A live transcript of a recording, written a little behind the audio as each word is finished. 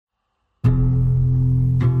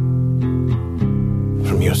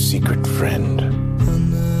secret friend.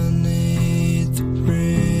 Underneath the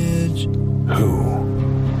bridge, Who?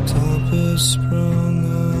 Topper sprung a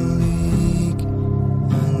leak,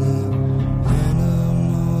 and the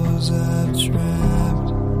animals I've trapped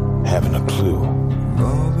Haven't a clue.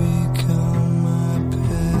 all become my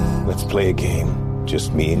pet. Let's play a game.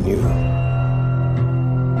 Just me and you.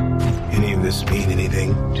 Any of this mean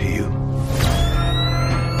anything to you?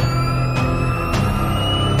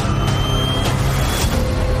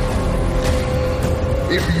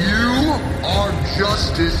 If you are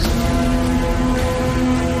justice,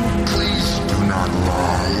 please do not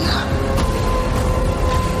lie.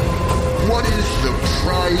 What is the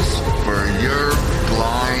price for your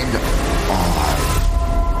blind eye?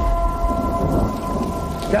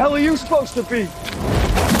 The hell are you supposed to be?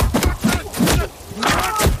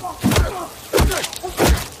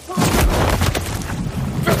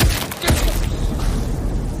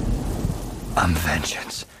 I'm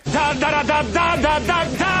vengeance. Da da da da da da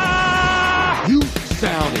da! You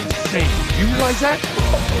sound insane. You realize that?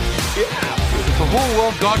 Yeah. The whole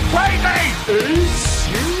world gone crazy. Are you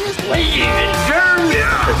serious? Ladies and germs.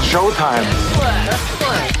 It's showtime.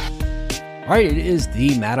 All right, it is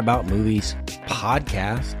the Mad About Movies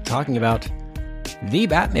podcast talking about The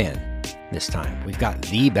Batman this time. We've got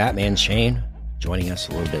The Batman Shane joining us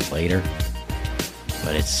a little bit later,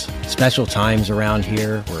 but it's special times around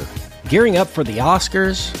here. We're gearing up for the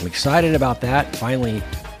Oscars. I'm excited about that. Finally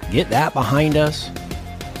get that behind us.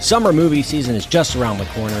 Summer movie season is just around the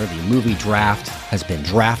corner. The movie draft has been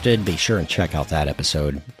drafted. Be sure and check out that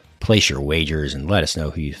episode. Place your wagers and let us know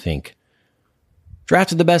who you think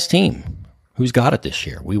drafted the best team. Who's got it this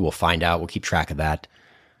year? We will find out. We'll keep track of that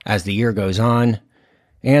as the year goes on.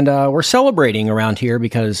 And we're celebrating around here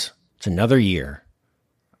because it's another year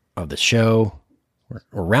of the show. We're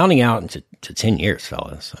rounding out into 10 years,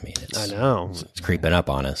 fellas. I mean, I know. It's creeping up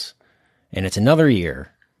on us. And it's another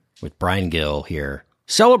year with Brian Gill here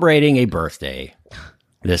celebrating a birthday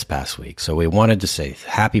this past week. So we wanted to say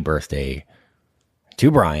happy birthday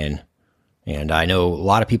to Brian. And I know a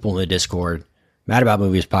lot of people in the Discord,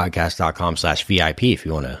 madaboutmoviespodcast.com/VIP, if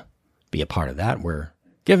you want to be a part of that. We're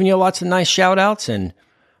giving you lots of nice shout outs, and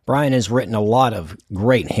Brian has written a lot of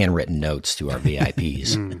great handwritten notes to our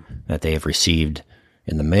VIPs that they have received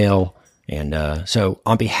in the mail. And so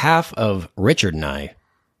on behalf of Richard and I,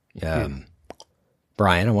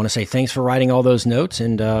 Brian, I want to say thanks for writing all those notes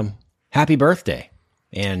and happy birthday.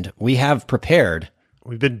 And we have prepared.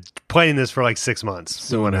 We've been planning this for like 6 months.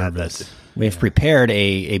 So nervous. We've prepared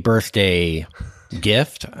a birthday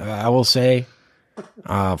gift, I will say,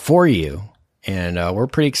 for you. And we're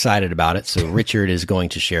pretty excited about it. So Richard is going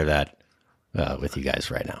to share that with you guys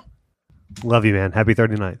right now. Love you, man. Happy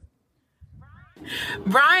 39th.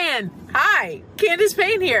 Brian, hi. Candace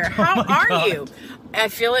Payne here. How are you? I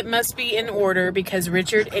feel it must be in order because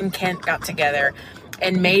Richard and Kent got together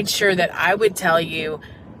and made sure that I would tell you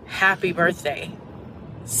happy birthday.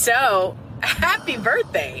 So, happy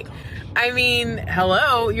birthday. I mean,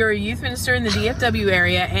 hello, you're a youth minister in the DFW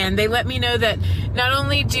area, and they let me know that not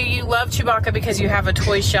only do you love Chewbacca because you have a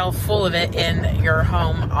toy shelf full of it in your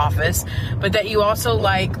home office, but that you also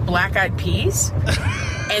like Black Eyed Peas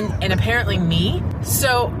and apparently me.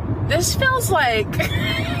 So this feels like...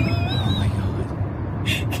 Oh my God.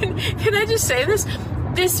 Can I just say this?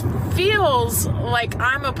 This feels like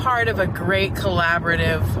I'm a part of a great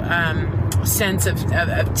collaborative sense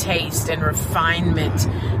of taste and refinement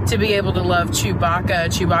to be able to love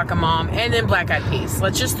Chewbacca Mom, and then Black Eyed Peas.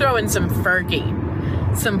 Let's just throw in some Fergie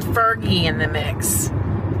in the mix.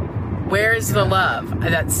 Where's the love?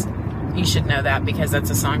 You should know that because that's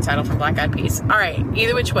a song title from Black Eyed Peas. All right,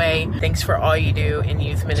 either which way, thanks for all you do in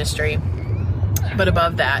youth ministry. But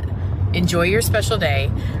above that, enjoy your special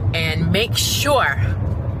day and make sure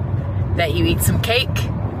that you eat some cake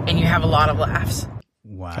and you have a lot of laughs.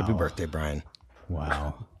 Wow. Happy birthday, Brian.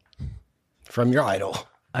 Wow. From your idol.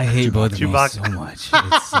 I hate both of you Chewbacca. so much.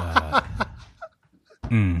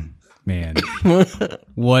 It's, man.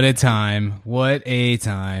 What a time. What a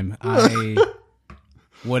time.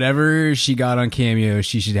 Whatever she got on Cameo,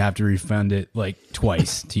 she should have to refund it like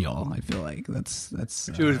twice to y'all. I feel like that's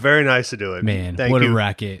She was very nice to do it. man. Thank What you. a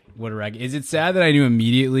racket. What a racket. Is it sad that I knew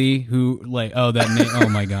immediately who that name? Oh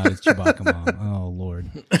my God, it's Chewbacca Mom. Oh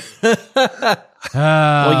Lord.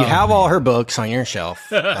 Well, you have all her books on your shelf.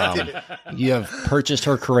 You have purchased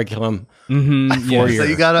her curriculum for your, So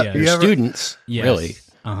you gotta- your you ever- students, Yes. really,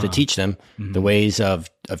 to teach them the ways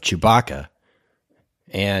of Chewbacca.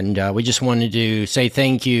 And we just wanted to say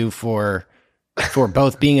thank you for for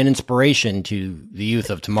both being an inspiration to the youth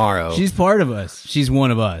of tomorrow. She's part of us. She's one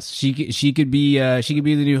of us. She could be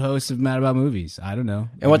the new host of Mad About Movies. I don't know.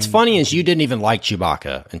 And what's funny is you didn't even like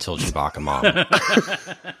Chewbacca until Chewbacca Mom.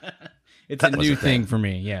 It's a new thing for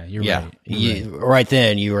me. Yeah, you're right. Right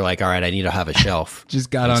then, you were like, all right, I need to have a shelf. Just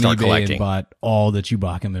got on eBay and bought all the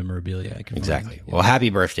Chewbacca memorabilia I could Exactly. find. Well, happy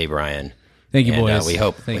birthday, Brian. Thank you, boys. We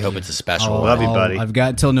hope it's a special one. Love you, buddy. I've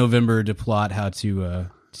got till November to plot how to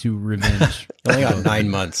revenge. Only got 9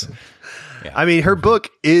 months. Yeah. I mean, her book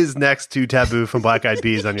is next to Taboo from Black Eyed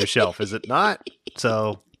Peas on your shelf, is it not?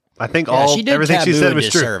 So I think everything she said was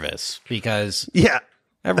true. Service because yeah.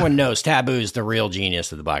 Everyone knows Taboo is the real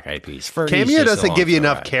genius of the Black Eyed Peas. Cameo doesn't give you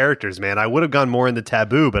enough characters, man. I would have gone more into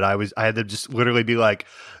Taboo, but I had to just literally be like,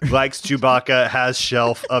 likes Chewbacca, has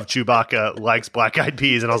shelf of Chewbacca, likes Black Eyed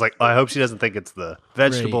Peas, and I was like, I hope she doesn't think it's the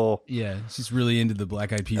vegetable. Right. Yeah, she's really into the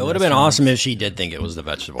Black Eyed Peas. It would have been awesome if she did think it was the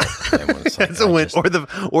vegetable. That's a win,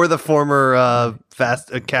 or the former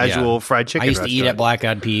casual fried chicken. I used to restaurant. eat at Black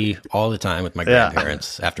Eyed Pea all the time with my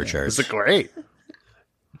grandparents after church. It's great.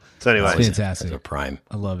 So anyway, it's fantastic. It's a prime.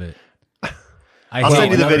 I love it. I'll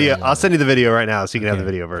send you the video. I'll send you the video right now so you can have the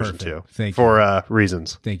video version too. Thank you. For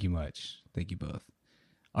reasons. Thank you much. Thank you both.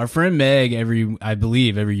 Our friend Meg, I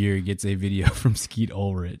believe every year gets a video from Skeet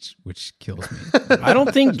Ulrich, which kills me. I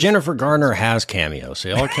don't think Jennifer Garner has Cameo, so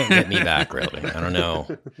y'all can't get me back, really. I don't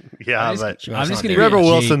know. Yeah, I'm just going to Rebel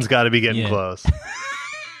Wilson's got to be getting close.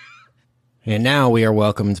 And now we are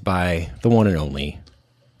welcomed by the one and only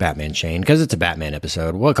Batman Shane, because it's a Batman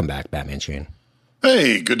episode. Welcome back, Batman Shane.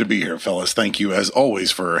 Hey, good to be here, fellas. Thank you, as always,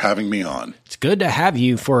 for having me on. It's good to have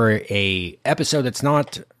you for a episode that's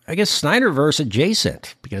not, I guess, Snyderverse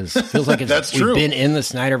adjacent, because it feels like That's we've true. been in the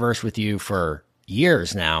Snyderverse with you for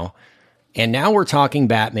years now, and now we're talking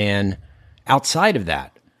Batman outside of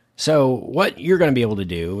that. So what you're going to be able to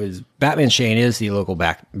do is, Batman Shane is the local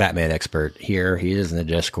Batman expert here. He is in the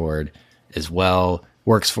Discord as well,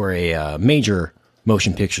 works for a major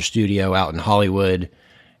motion picture studio out in Hollywood,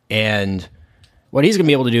 and what he's going to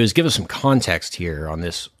be able to do is give us some context here on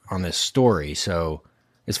this story. So,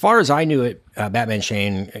 as far as I knew it, Batman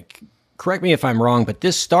Shane, correct me if I'm wrong, but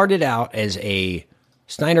this started out as a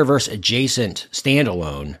Snyderverse adjacent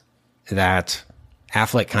standalone that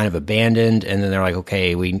Affleck kind of abandoned, and then they're like,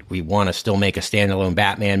 okay, we want to still make a standalone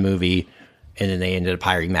Batman movie, and then they ended up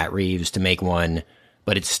hiring Matt Reeves to make one.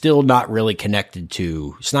 But it's still not really connected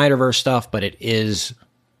to Snyderverse stuff, but it is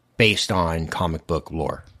based on comic book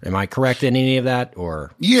lore. Am I correct in any of that?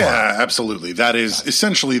 Or yeah, absolutely. That is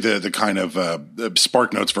essentially the kind of the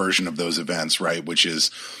Spark Notes version of those events, right? Which is,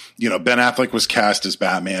 Ben Affleck was cast as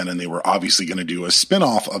Batman, and they were obviously going to do a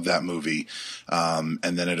spinoff of that movie. And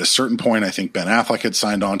then at a certain point, I think Ben Affleck had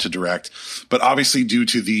signed on to direct, but obviously due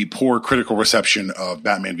to the poor critical reception of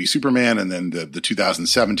Batman v Superman and then the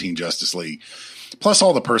 2017 Justice League, plus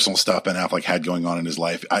all the personal stuff Ben Affleck had going on in his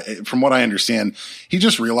life, from what I understand, he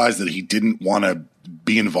just realized that he didn't want to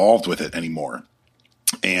be involved with it anymore.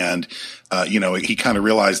 And, he kind of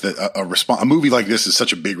realized that a movie like this is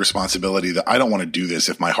such a big responsibility that I don't want to do this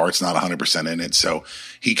if my heart's not 100% in it. So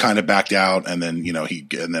he kind of backed out, and then,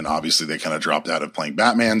 and then obviously they kind of dropped out of playing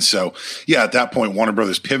Batman. So yeah, at that point, Warner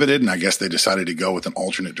Brothers pivoted, and I guess they decided to go with an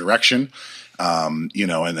alternate direction. And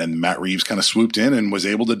then Matt Reeves kind of swooped in and was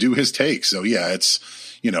able to do his take. So yeah, it's,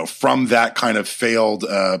 from that kind of failed,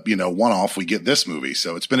 one-off, we get this movie.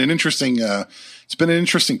 So it's been an interesting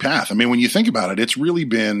path. I mean, when you think about it, it's really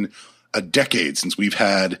been a decade since we've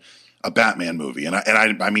had a Batman movie. And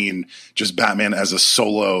I mean, just Batman as a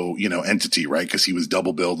solo, entity, right? Because he was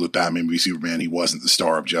double billed with Batman v Superman. He wasn't the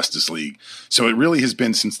star of Justice League. So it really has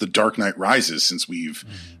been since The Dark Knight Rises since we've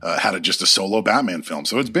had just a solo Batman film.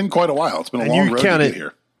 So it's been quite a while. It's been a long road to get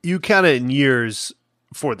here. You count it in years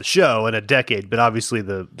for the show and a decade, but obviously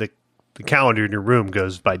the calendar in your room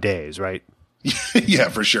goes by days, right? Yeah,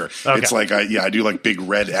 for sure. Okay. It's like I do like big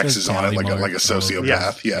red X's on it, like a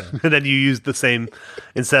sociopath. Yeah. And then you use the same,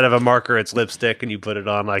 instead of a marker, it's lipstick, and you put it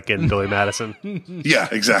on like in Billy Madison. Yeah,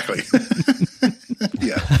 exactly.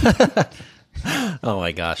 Yeah. Oh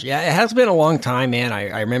my gosh, yeah, it has been a long time, man.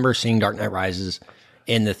 I remember seeing Dark Knight Rises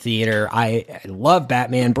in the theater. I love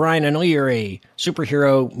Batman. Brian, I know you're a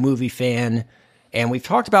superhero movie fan, and we've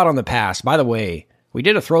talked about on the past. By the way, we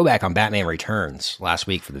did a throwback on Batman Returns last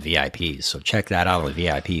week for the VIPs, so check that out on the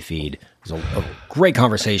VIP feed. It was a great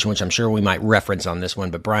conversation, which I'm sure we might reference on this one.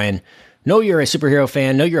 But Brian, know you're a superhero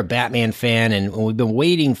fan, know you're a Batman fan, and we've been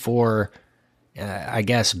waiting for, I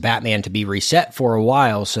guess, Batman to be reset for a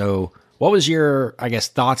while. So what was your, I guess,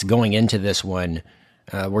 thoughts going into this one?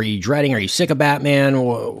 Were you dreading? Are you sick of Batman?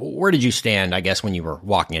 Where did you stand, I guess, when you were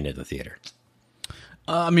walking into the theater?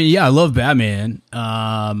 I mean, yeah, I love Batman.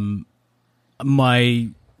 My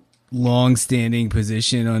long-standing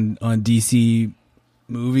position on DC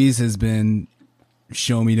movies has been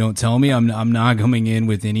show me, don't tell me. I'm not coming in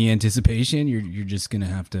with any anticipation. You're just gonna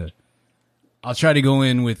have to. I'll try to go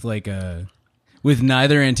in with with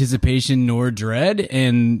neither anticipation nor dread,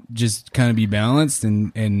 and just kind of be balanced,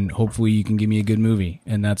 and hopefully you can give me a good movie.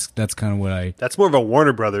 And that's kind of what I. That's more of a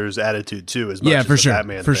Warner Brothers attitude too, as much as for a sure,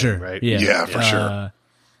 Batman for thing, sure, right? Yeah, for sure.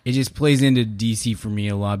 It just plays into DC for me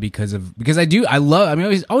a lot because I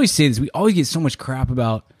always say this. We always get so much crap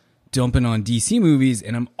about dumping on DC movies,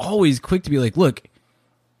 and I'm always quick to be like, look,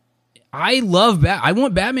 I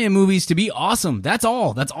want Batman movies to be awesome. That's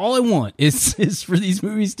all I want is for these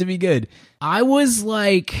movies to be good. I was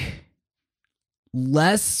like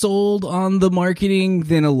less sold on the marketing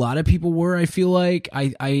than a lot of people were. I feel like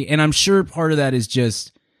and I'm sure part of that is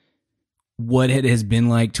just what it has been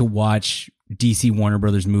like to watch DC Warner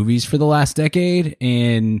Brothers movies for the last decade,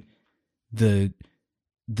 and the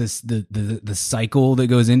cycle that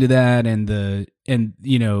goes into that,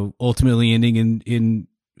 and ultimately ending in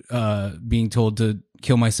being told to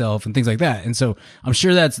kill myself and things like that. And so I'm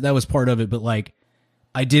sure that was part of it, but like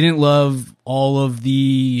I didn't love all of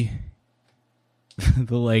the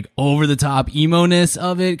like over the top emo-ness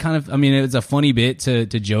of it. Kind of, I mean, it was a funny bit to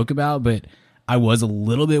joke about, but I was a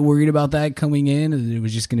little bit worried about that coming in. It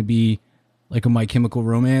was just going to be like a My Chemical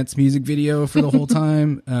Romance music video for the whole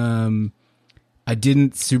time. I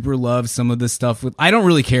didn't super love some of the stuff I don't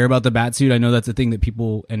really care about the Batsuit. I know that's a thing that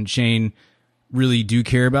people and Shane really do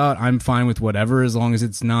care about. I'm fine with whatever, as long as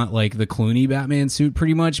it's not like the Clooney Batman suit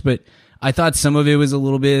pretty much. But I thought some of it was a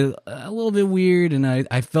little bit weird. And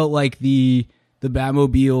I felt like the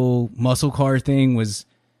Batmobile muscle car thing was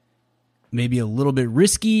maybe a little bit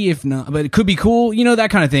risky, if not, but it could be cool, that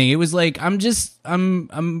kind of thing. It was like, I'm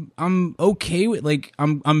okay with, like,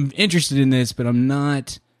 I'm interested in this, but I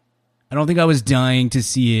don't think I was dying to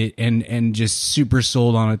see it and just super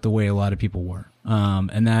sold on it the way a lot of people were.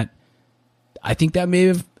 And that, I think that may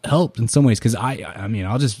have helped in some ways, because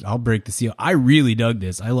I'll break the seal. I really dug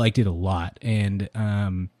this. I liked it a lot, and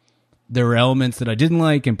there were elements that I didn't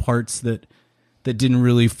like and parts that didn't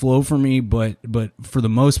really flow for me. But for the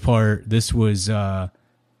most part, this was I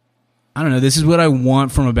don't know. This is what I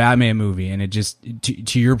want from a Batman movie, and it just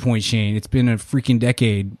to your point, Shane. It's been a freaking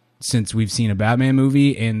decade since we've seen a Batman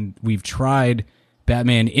movie, and we've tried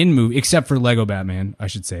Batman in movie, except for Lego Batman, I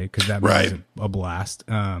should say, because that was a blast.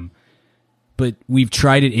 But we've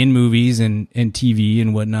tried it in movies and TV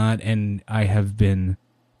and whatnot, and I have been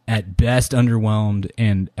at best underwhelmed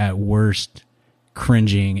and at worst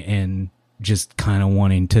cringing and just kind of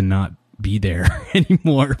wanting to not be there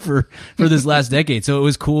anymore for this last decade. So it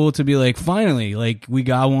was cool to be like, finally, like we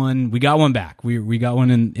got one back. We got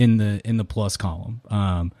one in the plus column.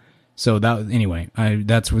 So that anyway,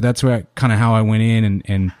 that's where kind of how I went in,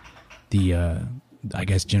 and the I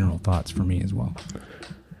guess general thoughts for me as well.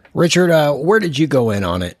 Richard, where did you go in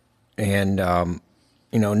on it? And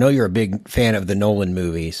know you're a big fan of the Nolan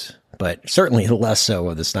movies, but certainly less so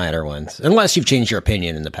of the Snyder ones, unless you've changed your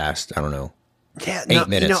opinion in the past. I don't know. Yeah, 8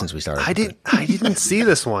 minutes since we started. I didn't see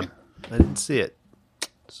this one. I didn't see it.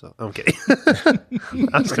 So I'm kidding.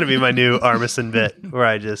 That's going to be my new Armisen bit, where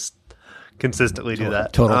I just consistently do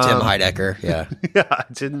that. Total Tim Heidecker. Yeah. Yeah, I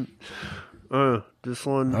didn't. This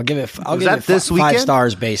one. I'll give it. This 5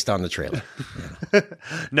 stars based on the trailer. Yeah.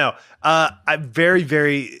 No, I'm very,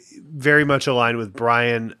 very, very much aligned with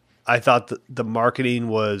Brian. I thought the marketing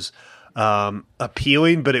was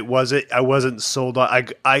appealing, but it wasn't. I wasn't sold on.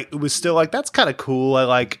 I was still like, that's kind of cool. I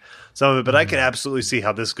like some of it, but I can absolutely see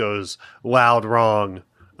how this goes loud wrong.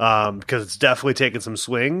 Because it's definitely taken some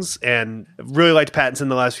swings, and really liked Pattinson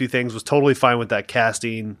the last few things. Was totally fine with that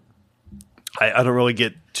casting. I don't really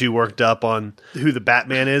get too worked up on who the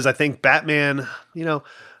Batman is. I think Batman,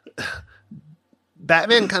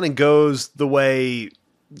 Batman kind of goes the way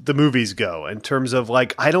the movies go in terms of,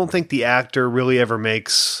 like, I don't think the actor really ever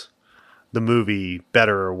makes the movie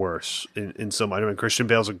better or worse in some way. I mean, Christian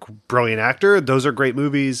Bale's a brilliant actor. Those are great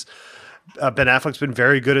movies. Ben Affleck's been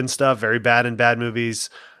very good in stuff, very bad in bad movies.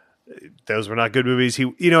 Those were not good movies.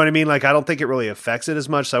 You know what I mean? Like, I don't think it really affects it as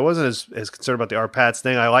much. So I wasn't as concerned about the R. Pats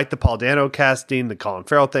thing. I liked the Paul Dano casting, the Colin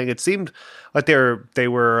Farrell thing. It seemed like they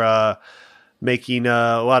were making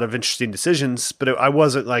a lot of interesting decisions, but I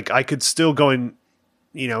wasn't like, I could still go into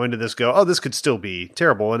this oh, this could still be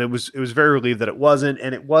terrible. And it was very relieved that it wasn't.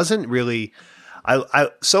 And it wasn't really,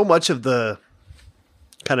 I so much of the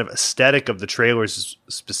kind of aesthetic of the trailers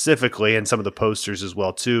specifically, and some of the posters as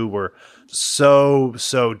well too, were so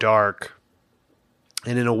dark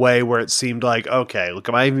and in a way where it seemed like, okay, look,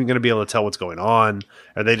 am I even going to be able to tell what's going on?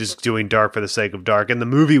 Are they just doing dark for the sake of dark? And the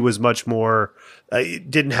movie was much more, it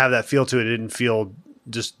didn't have that feel to it. It didn't feel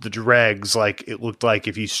just the dregs like it looked like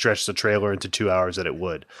if you stretched the trailer into 2 hours that it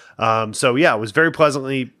would. So yeah, I was very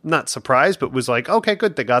pleasantly not surprised, but was like, okay,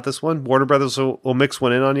 good, they got this one. Warner Brothers will mix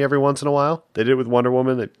one in on you every once in a while. They did it with Wonder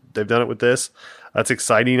Woman. They've done it with this. That's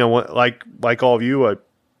exciting. I want, like all of you, I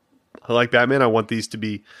like Batman. I want these to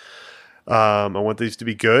be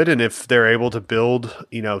good, and if they're able to build,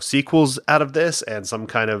 sequels out of this and some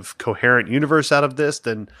kind of coherent universe out of this,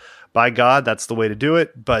 then by God, that's the way to do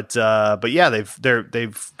it. But yeah,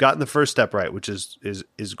 they've gotten the first step right, which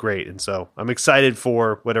is great, and so I'm excited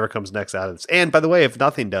for whatever comes next out of this. And by the way, if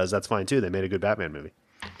nothing does, that's fine too. They made a good Batman movie,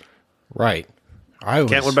 right?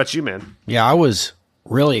 What about you, man? Yeah, I was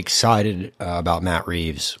really excited about Matt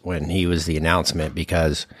Reeves when he was the announcement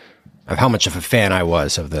because of how much of a fan I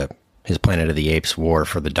was of his Planet of the Apes War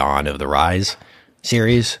for the Dawn of the Rise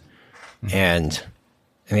series. And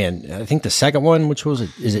I mean, I think the second one,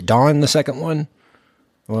 is it Dawn, the second one?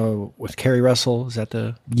 With Kerry Russell? Is that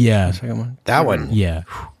the second one? That one. Yeah.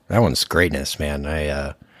 That one's greatness, man.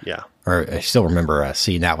 I still remember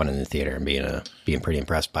seeing that one in the theater and being pretty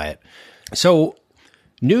impressed by it. So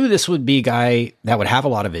knew this would be a guy that would have a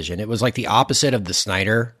lot of vision. It was like the opposite of the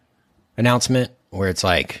Snyder announcement where it's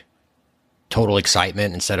like total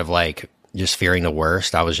excitement instead of like just fearing the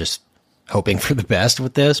worst. I was just hoping for the best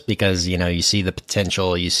with this because, you see the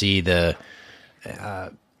potential, you see the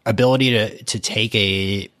ability to take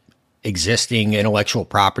a existing intellectual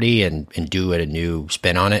property and do it a new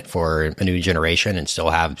spin on it for a new generation and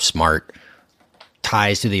still have smart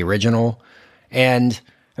ties to the original. And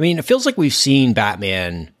I mean, it feels like we've seen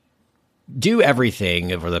Batman do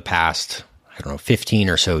everything over the past, 15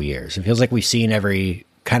 or so years. It feels like we've seen every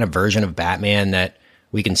kind of version of Batman that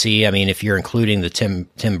we can see. I mean, if you're including the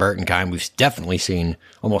Tim Burton kind, we've definitely seen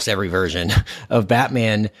almost every version of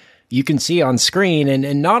Batman you can see on screen,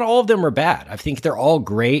 and not all of them are bad. I think they're all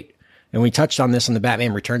great, and we touched on this in the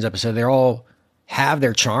Batman Returns episode. They all have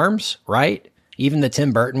their charms, right? Even the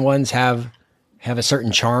Tim Burton ones have a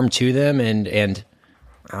certain charm to them, and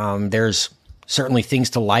there's certainly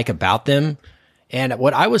things to like about them. And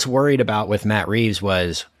what I was worried about with Matt Reeves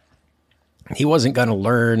was he wasn't going to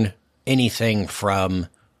learn anything from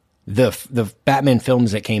the Batman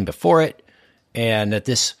films that came before it, and that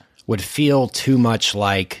this would feel too much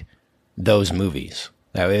like those movies.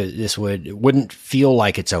 That this wouldn't feel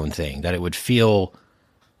like its own thing. That it would feel,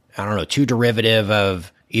 too derivative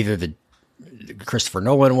of either the Christopher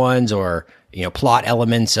Nolan ones or plot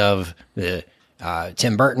elements of the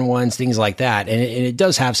Tim Burton ones, things like that. And it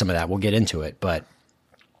does have some of that. We'll get into it, but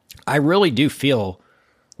I really do feel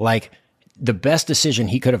like the best decision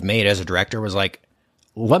he could have made as a director was like,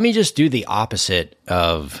 let me just do the opposite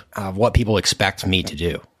of what people expect me to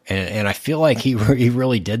do. And I feel like he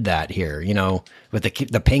really did that here, with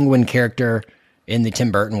the Penguin character in the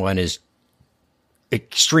Tim Burton one is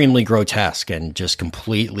extremely grotesque and just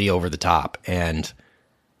completely over the top. And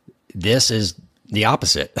this is the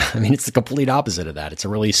opposite. I mean, it's the complete opposite of that. It's a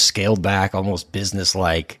really scaled back, almost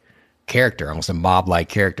business-like character, almost a mob-like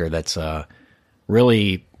character that's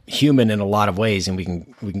really human in a lot of ways, and we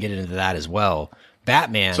can get into that as well.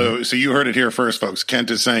 Batman. So you heard it here first, folks.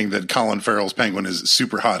 Kent is saying that Colin Farrell's Penguin is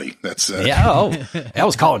super hottie. That's that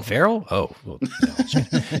was Colin Farrell. Oh, well,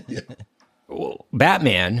 yeah. Well,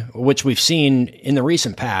 Batman, which we've seen in the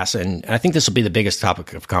recent past, and I think this will be the biggest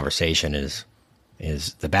topic of conversation is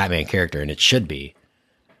the Batman character, and it should be.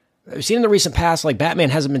 We've seen in the recent past, like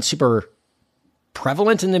Batman hasn't been super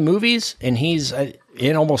prevalent in the movies, and he's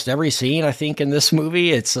in almost every scene, I think, in this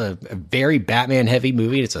movie. It's a very Batman-heavy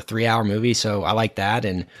movie. It's a 3-hour movie, so I like that.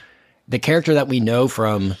 And the character that we know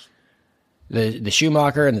from the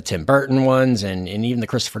Schumacher and the Tim Burton ones and even the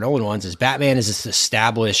Christopher Nolan ones is Batman is this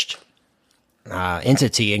established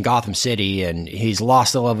entity in Gotham City, and he's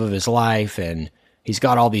lost the love of his life, and he's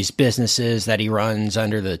got all these businesses that he runs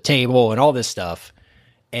under the table and all this stuff.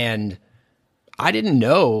 And I didn't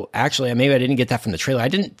know, actually, maybe I didn't get that from the trailer. I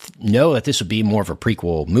didn't know that this would be more of a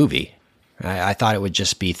prequel movie. I thought it would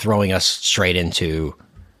just be throwing us straight into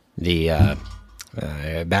the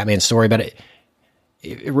Batman story, but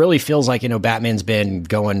it really feels like, Batman's been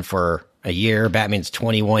going for a year. Batman's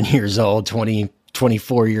 21 years old,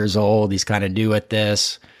 24 years old. He's kind of new at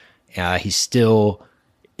this. He's still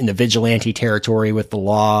in the vigilante territory with the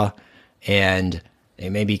law, and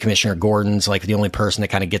maybe Commissioner Gordon's like the only person that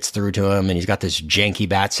kind of gets through to him, and he's got this janky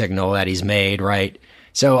bat signal that he's made, right?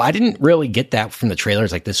 So I didn't really get that from the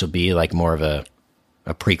trailers. Like this would be like more of a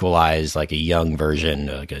prequelized, like a young version,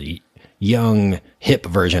 like a young hip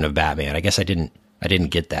version of Batman. I guess I didn't I didn't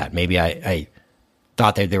get that. Maybe I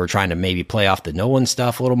thought that they were trying to maybe play off the Nolan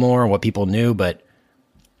stuff a little more and what people knew, but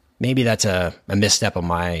maybe that's a misstep on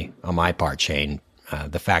my part, Shane.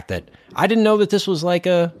 The fact that I didn't know that this was like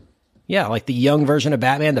the young version of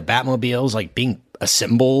Batman, the Batmobiles like being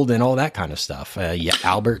assembled and all that kind of stuff.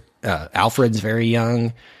 Alfred's very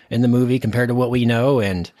young in the movie compared to what we know.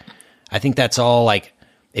 And I think that's all like,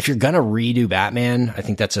 if you're going to redo Batman, I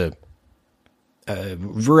think that's a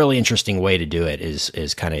really interesting way to do it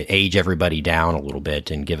is kind of age everybody down a little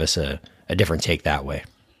bit and give us a different take that way.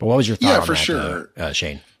 But what was your thought on for that, sure.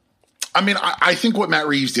 Shane? I mean, I think what Matt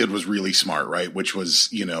Reeves did was really smart, right? Which was,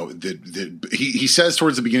 he says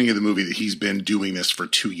towards the beginning of the movie that he's been doing this for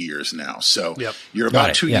 2 years now. So you're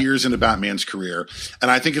about 2 years into Batman's career.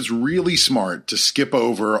 And I think it's really smart to skip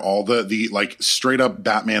over all the like straight up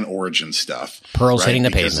Batman origin stuff. Pearl's hitting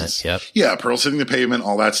the pavement. Yep. Yeah. Pearl's hitting the pavement,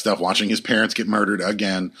 all that stuff, watching his parents get murdered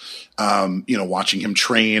again. Watching him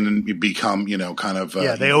train and become, kind of,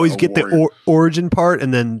 they always get the origin part,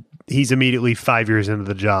 and then he's immediately 5 years into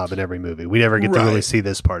the job in every movie. We never get to really see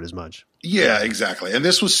this part as much. Yeah, exactly. And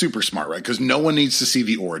this was super smart, right? Because no one needs to see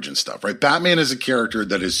the origin stuff, right? Batman is a character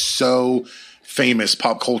that is so famous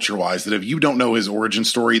pop culture wise that if you don't know his origin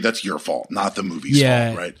story, that's your fault, not the movie's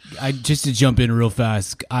fault, right? Just to jump in real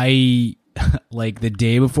fast, I like the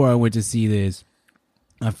day before I went to see this,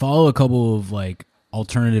 I follow a couple of like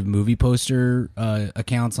alternative movie poster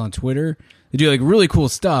accounts on Twitter. They do like really cool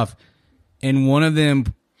stuff.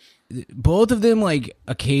 And both of them like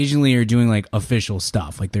occasionally are doing like official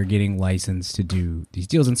stuff. Like they're getting licensed to do these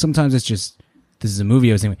deals. And sometimes it's just, this is a movie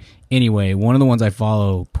I was thinking. Anyway, one of the ones I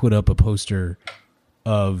follow put up a poster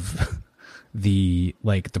of the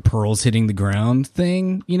pearls hitting the ground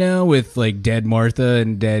thing, with like dead Martha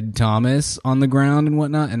and dead Thomas on the ground and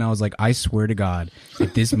whatnot. And I was like, I swear to God,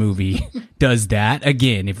 if this movie does that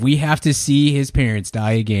again, if we have to see his parents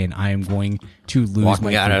die again, I am going to lose Walking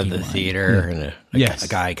my out of the mind. theater and a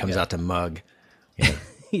guy comes out to mug.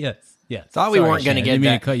 Yes. Thought we weren't going to get I didn't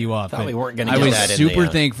mean that. to cut you off. Thought we weren't going to I get was that super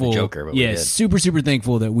in thankful. the Joker, but we did. super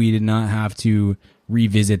thankful that we did not have to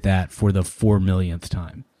revisit that for the 4 millionth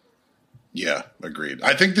time. Yeah, agreed.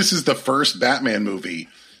 I think this is the first Batman movie,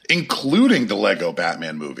 including the Lego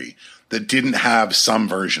Batman movie, that didn't have some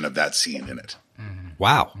version of that scene in it.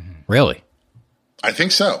 Wow. Really? I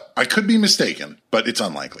think so. I could be mistaken, but it's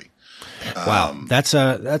unlikely. Wow. That's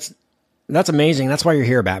amazing. That's why you're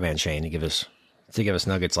here, Batman, Shane, to give us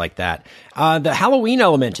nuggets like that. The Halloween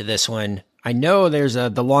element to this one, I know there's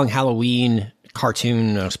the Long Halloween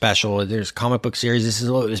cartoon special. There's a comic book series. This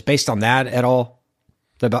is based on that at all?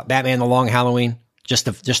 The Batman: The Long Halloween, just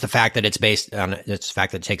the fact that it's based on the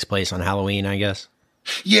fact that it takes place on Halloween, I guess.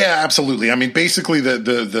 Yeah, absolutely. I mean, basically,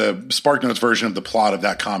 the Spark Notes version of the plot of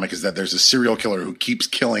that comic is that there's a serial killer who keeps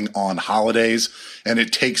killing on holidays, and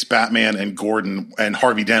it takes Batman and Gordon and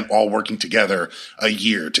Harvey Dent all working together a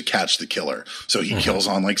year to catch the killer. So he kills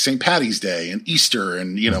on like St. Patty's Day and Easter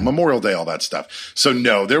and Memorial Day, all that stuff. So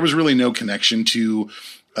no, there was really no connection to.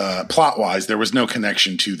 Plot wise, there was no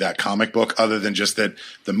connection to that comic book other than just that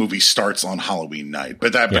the movie starts on Halloween night.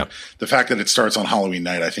 But the fact that it starts on Halloween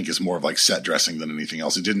night, I think, is more of like set dressing than anything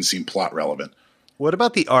else. It didn't seem plot relevant. What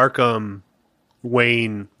about the Arkham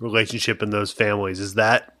Wayne relationship in those families? Is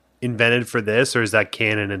that invented for this, or is that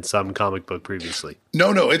canon in some comic book previously?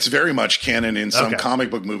 No, it's very much canon in some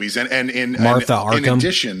comic book movies, and in Martha Arkham. In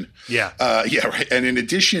addition, right. And in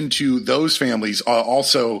addition to those families,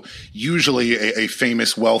 also usually a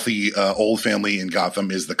famous, wealthy old family in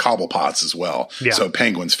Gotham is the Cobblepots as well. Yeah. So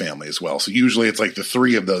Penguin's family as well. So usually it's like the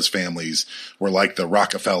three of those families were like the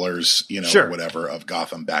Rockefellers, or whatever of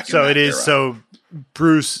Gotham back. So in that it is. era. So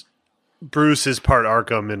Bruce is part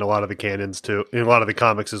Arkham in a lot of the canons too, in a lot of the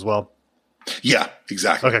comics as well. Yeah,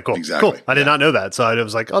 exactly. Okay, cool. Exactly. Cool. I did not know that. So I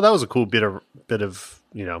was like, oh, that was a cool bit of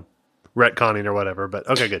retconning or whatever. But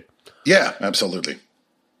okay, good. Yeah, absolutely.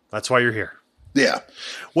 That's why you're here. Yeah.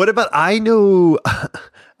 What about I know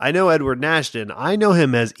Edward Nashton. I know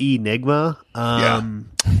him as Enigma.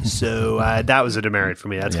 So that was a demerit for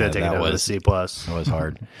me. That's going to take it down to C+. That was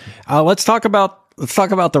hard. Let's talk about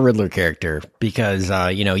the Riddler character because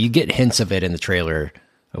you get hints of it in the trailer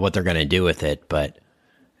of what they're going to do with it, but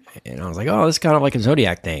I was like, oh, this is kind of like a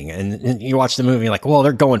Zodiac thing, and you watch the movie, you're like, well,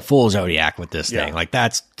 they're going full Zodiac with this thing. Like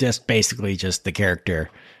that's just basically just the character,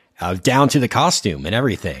 down to the costume and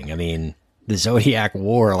everything. I mean, the Zodiac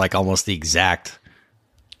wore like almost the exact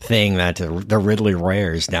thing that the Riddler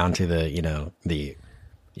wears, down to the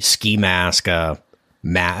ski mask, and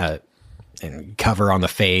cover on the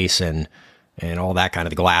face and all that kind of,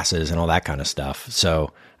 the glasses and all that kind of stuff.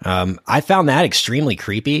 So I found that extremely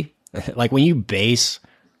creepy. Like when you base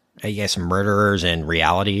I guess, murderers and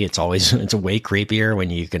reality, it's a way creepier when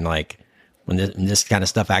you can when this kind of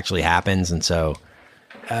stuff actually happens. And so,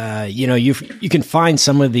 you can find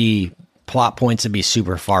some of the plot points to be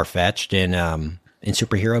super far fetched in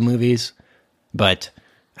superhero movies, but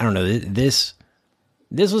I don't know. This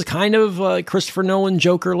was kind of Christopher Nolan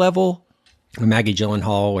Joker level, Maggie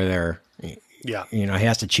Gyllenhaal, where he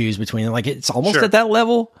has to choose between it's almost at that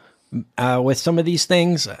level with some of these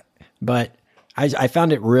things, but I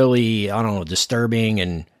found it really, I don't know, disturbing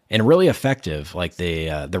and really effective, like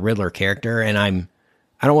the Riddler character. And I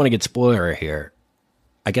don't want to get spoilery here.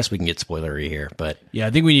 I guess we can get spoilery here, but yeah,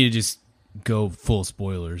 I think we need to just go full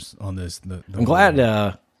spoilers on this. I'm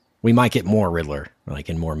glad we might get more Riddler,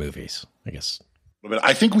 in more movies, I guess. But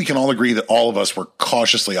I think we can all agree that all of us were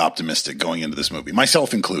cautiously optimistic going into this movie,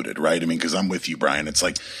 myself included, right? I mean, because I'm with you, Brian. It's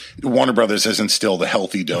like Warner Brothers has instilled a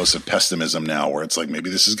healthy dose of pessimism now where it's like,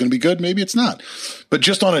 maybe this is going to be good, maybe it's not. But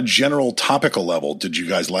just on a general topical level, did you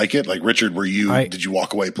guys like it? Like, Richard, did you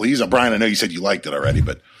walk away pleased? Brian, I know you said you liked it already,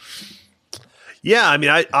 but... Yeah, I mean,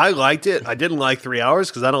 I liked it. I didn't like 3 hours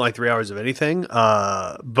because I don't like 3 hours of anything.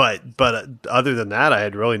 But other than that, I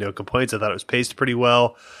had really no complaints. I thought it was paced pretty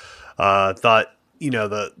well. Thought,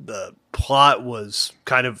 the plot was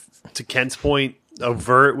kind of, to Kent's point,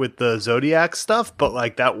 overt with the Zodiac stuff,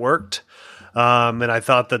 but that worked. And I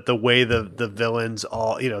thought that the way the villains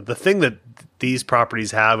all, the thing that these properties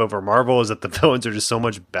have over Marvel is that the villains are just so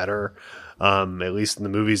much better. At least in the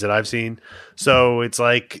movies that I've seen. So it's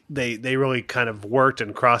like they really kind of worked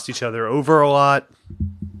and crossed each other over a lot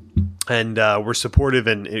and were supportive,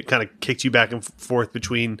 and it kind of kicked you back and forth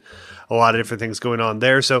between a lot of different things going on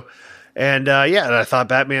there. So, and I thought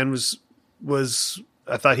Batman was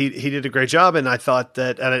I thought he did a great job, and I thought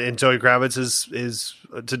that and Zoe Kravitz is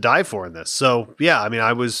to die for in this. So yeah, I mean,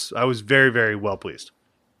 I was very, very well pleased.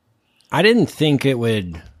 I didn't think it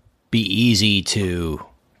would be easy to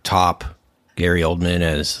top Gary Oldman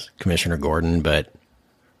as Commissioner Gordon, but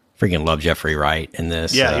freaking love Jeffrey Wright in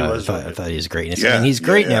this. Yeah, he was. I thought he was great. And he's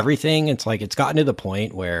great in everything. It's it's gotten to the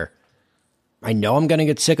point where I know I'm going to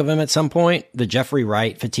get sick of him at some point. The Jeffrey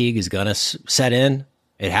Wright fatigue is going to set in.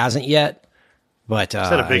 It hasn't yet, but he's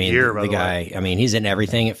had a big year. By the guy, way. I mean, he's in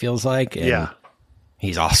everything. It feels like, and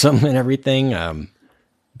he's awesome in everything.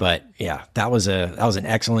 But yeah, that was an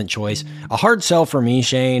excellent choice. A hard sell for me,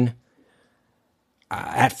 Shane.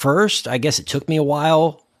 At first, I guess it took me a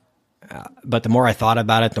while, but the more I thought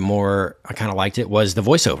about it, the more I kind of liked it, was the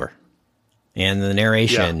voiceover and the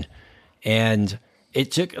narration. Yeah. And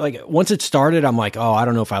it took, once it started, I'm like, oh, I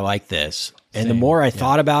don't know if I like this. And the more I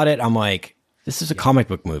thought about it, I'm like, this is a comic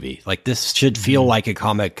book movie. This should feel like a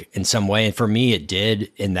comic in some way. And for me, it did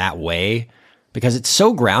in that way, because it's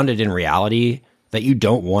so grounded in reality that you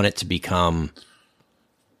don't want it to become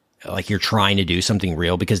like you're trying to do something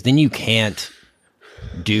real, because then you can't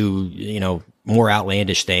do, more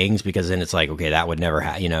outlandish things, because then it's like, okay, that would never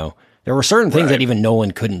happen. There were certain things that even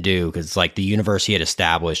Nolan couldn't do, because the universe he had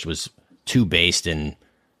established was too based in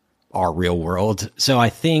our real world. So I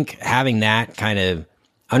think having that kind of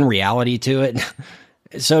unreality to it,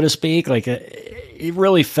 so to speak, it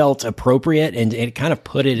really felt appropriate, and it kind of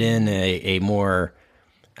put it in a more,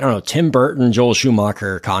 I don't know, Tim Burton, Joel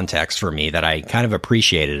Schumacher context for me that I kind of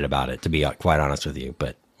appreciated about it, to be quite honest with you.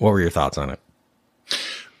 But what were your thoughts on it?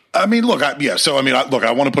 I mean, look, I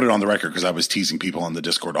want to put it on the record, because I was teasing people on the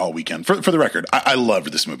Discord all weekend. For the record, I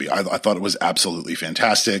loved this movie. I thought it was absolutely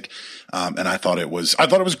fantastic. And I thought it was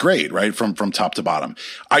great, right? From top to bottom.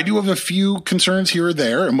 I do have a few concerns here or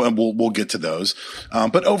there, and we'll get to those.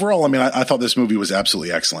 But overall, I mean, I thought this movie was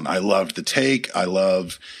absolutely excellent. I loved the take. I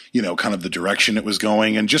love, kind of the direction it was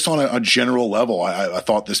going. And just on a general level, I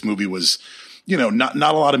thought this movie was, not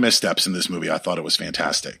a lot of missteps in this movie. I thought it was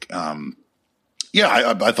fantastic.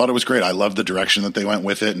 I thought it was great. I love the direction that they went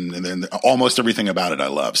with it, and then almost everything about it I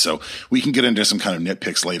love. So we can get into some kind of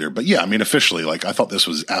nitpicks later. But yeah, I mean, officially, I thought this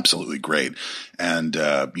was absolutely great. And,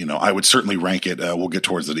 I would certainly rank it, we'll get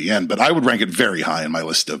towards the end, but I would rank it very high in my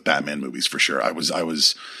list of Batman movies for sure. I was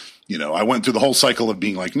I went through the whole cycle of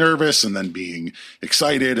being nervous and then being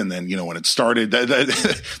excited. And then, when it started,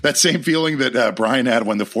 that same feeling that Brian had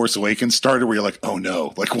when The Force Awakens started, where you're like, oh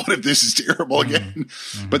no, what if this is terrible again?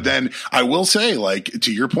 Mm-hmm. But then I will say,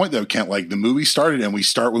 to your point though, Kent, the movie started and we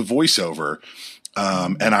start with voiceover.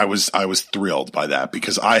 And I was thrilled by that,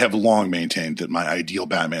 because I have long maintained that my ideal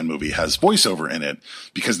Batman movie has voiceover in it,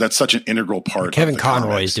 because that's such an integral part. Kevin of the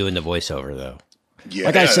Conroy comics. is doing the voiceover though. Yeah,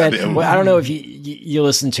 like I said, I don't know if you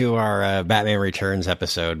listened to our Batman Returns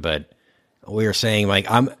episode, but we were saying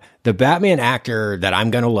I'm the Batman actor that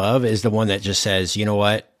I'm going to love is the one that just says, you know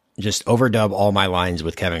what, just overdub all my lines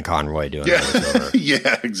with Kevin Conroy doing Yeah, voiceover.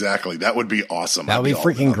 yeah, exactly. That would be awesome. That would be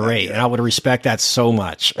freaking great, and I would respect that so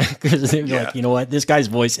much because they'd be like, you know what, this guy's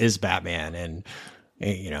voice is Batman, and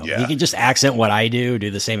he can just accent what I do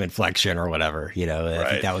the same inflection or whatever. I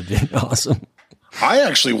think that would be awesome. I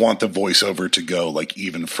actually want the voiceover to go like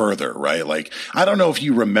even further, right? Like, I don't know if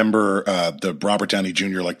you remember the Robert Downey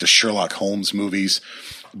Jr., like the Sherlock Holmes movies,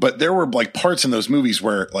 but there were like parts in those movies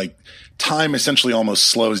where like time essentially almost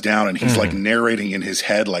slows down and he's like narrating in his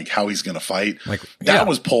head like how he's going to fight. Like that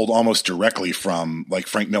was pulled almost directly from like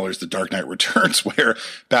Frank Miller's The Dark Knight Returns, where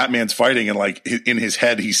Batman's fighting and like in his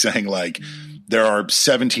head he's saying like, there are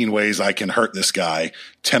 17 ways I can hurt this guy.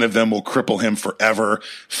 10 of them will cripple him forever.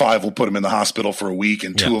 5 will put him in the hospital for a week,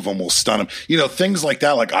 and 2 of them will stun him. Things like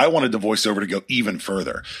that. Like, I wanted the voiceover to go even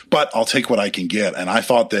further, but I'll take what I can get. And I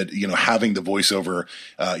thought that, having the voiceover,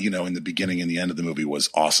 in the beginning and the end of the movie was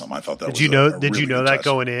awesome. I thought that Did you know that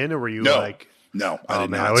going in, or were you like, no, I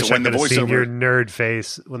didn't know. I wish I could have seen your nerd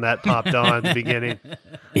face when that popped on at the beginning.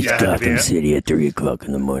 It's Gotham City at 3:00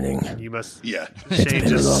 in the morning. You must, Shane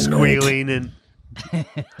just squealing and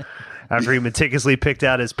after he meticulously picked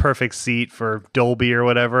out his perfect seat for Dolby or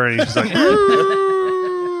whatever, and he's just like,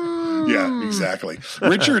 yeah, exactly.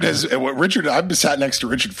 I've sat next to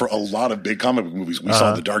Richard for a lot of big comic book movies. We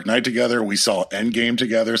saw The Dark Knight together. We saw Endgame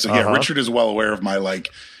together. So yeah, Richard is well aware of my my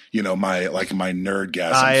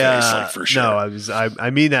nerdgasm face, like, for sure. No, I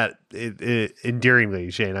mean that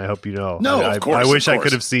endearingly, Shane. I hope you know. No, of course. I wish I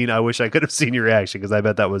could have seen your reaction, because I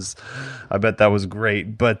bet that was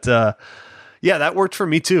great. But yeah, that worked for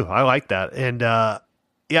me too. I like that, and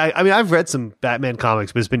yeah, I mean, I've read some Batman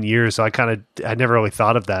comics, but it's been years, so I never really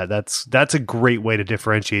thought of that. That's a great way to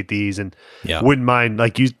differentiate these, and wouldn't mind,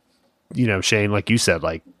 like Shane, like you said,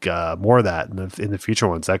 like more of that in the future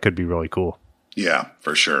ones. That could be really cool. Yeah,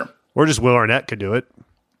 for sure. Or just Will Arnett could do it.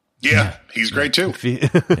 Yeah, he's great too.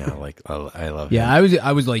 I love him. Yeah, I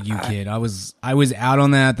was like you, kid. I was out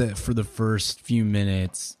on that for the first few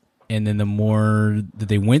minutes, and then the more that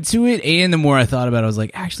they went to it, and the more I thought about it, I was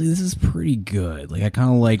like, actually, this is pretty good. Like, I kind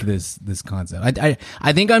of like this concept.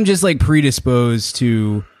 I think I'm just like predisposed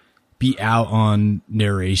to be out on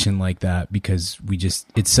narration like that, because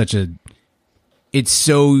it's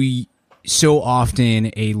so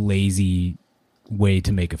often a lazy way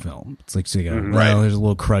to make a film. It's like, there's a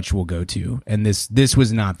little crutch we'll go to, and this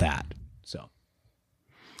was not that. So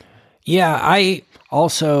yeah, I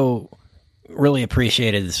also really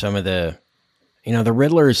appreciated some of the the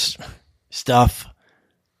Riddler's stuff.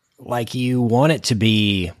 Like, you want it to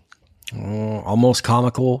be almost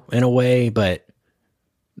comical in a way, but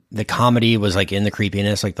the comedy was like in the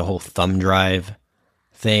creepiness, like the whole thumb drive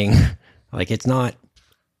thing. Like, it's not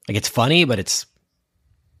like, it's funny, but it's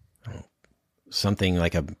something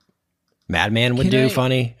like a madman would do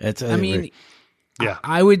funny. Yeah,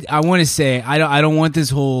 I want to say, I don't want this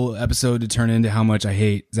whole episode to turn into how much I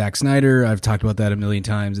hate Zack Snyder. I've talked about that a million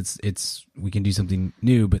times. It's we can do something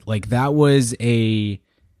new, but like, that was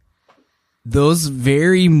those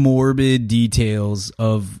very morbid details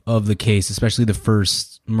of the case, especially the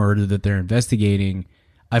first murder that they're investigating,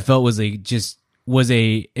 I felt was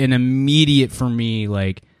an immediate for me,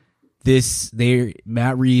 like,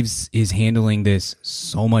 Matt Reeves is handling this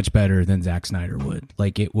so much better than Zack Snyder would.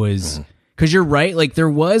 Like, it was, because you're right, like, there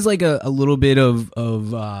was like a little bit of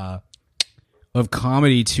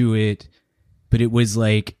comedy to it, but it was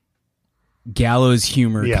like gallows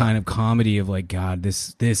humor kind of comedy of like, God,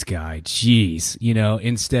 this guy, jeez,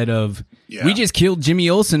 instead of we just killed Jimmy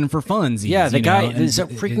Olsen for funsies. Yeah, the guy,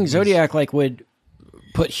 freaking Zodiac, like, would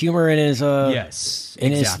put humor in his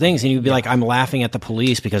his things, and you'd be like, I'm laughing at the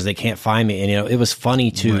police because they can't find me, and it was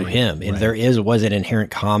funny to him, and there was an inherent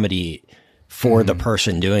comedy for the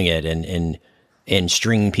person doing it, and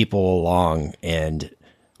stringing people along and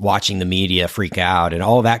watching the media freak out and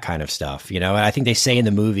all that kind of stuff, and I think they say in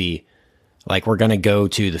the movie, like, we're going to go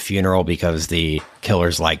to the funeral because the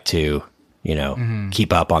killers like to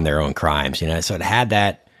keep up on their own crimes, so it had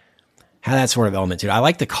that sort of element to it. I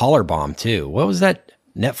like the collar bomb too. What was that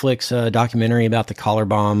Netflix documentary about the collar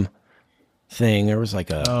bomb thing? There was like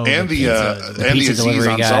the Aziz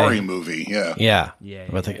Ansari movie. Yeah.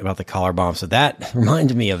 About the collar bomb. So that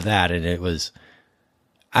reminded me of that, and it was,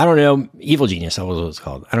 I don't know, Evil Genius. That was what it was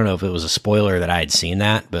called. I don't know if it was a spoiler that I had seen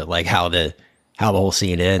that, but like how the whole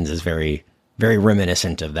scene ends is very, very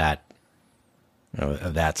reminiscent of that.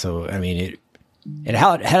 So I mean, it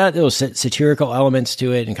had those satirical elements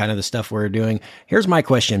to it, and kind of the stuff we're doing. Here's my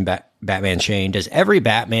question, Batman Shane: does every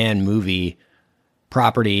Batman movie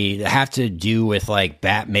property have to do with like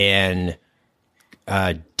Batman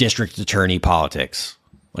district attorney politics?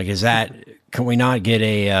 Like, is that can we not get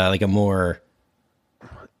a like a more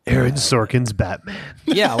Aaron Sorkin's Batman?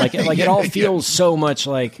 Yeah, like it all feels so much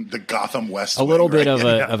like the Gotham West. A little bit of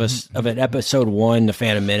of an episode 1, The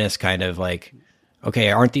Phantom Menace, kind of like,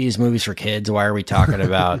 okay, aren't these movies for kids? Why are we talking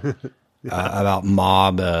about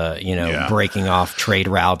mob, breaking off trade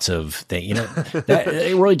routes of things? That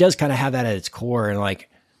it really does kind of have that at its core, and like,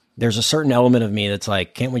 there's a certain element of me that's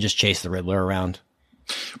like, can't we just chase the Riddler around?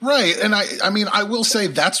 Right. And I mean, I will say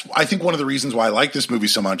I think one of the reasons why I like this movie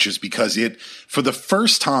so much is because it, for the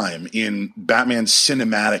first time in Batman's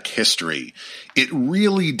cinematic history, it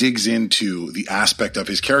really digs into the aspect of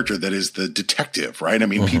his character that is the detective, right? I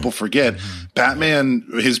mean, people forget Batman,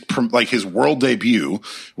 his world debut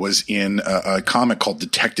was in a comic called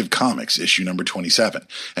Detective Comics, issue number 27.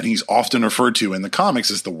 And he's often referred to in the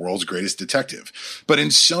comics as the world's greatest detective. But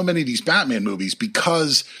in so many of these Batman movies,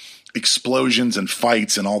 because explosions and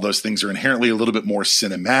fights and all those things are inherently a little bit more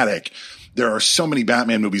cinematic, there are so many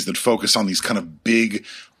Batman movies that focus on these kind of big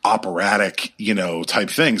operatic, type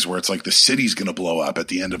things where it's like the city's going to blow up at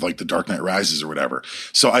the end of like The Dark Knight Rises or whatever.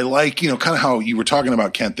 So I like, kind of how you were talking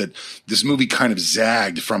about, Kent, that this movie kind of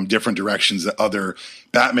zagged from different directions that other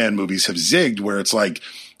Batman movies have zigged, where it's like,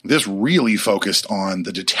 this really focused on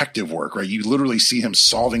the detective work, right? You literally see him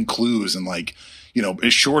solving clues and like,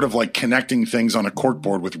 is short of like connecting things on a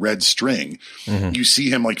corkboard with red string. You see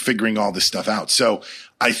him like figuring all this stuff out. So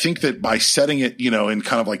I think that by setting it, in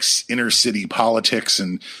kind of like inner city politics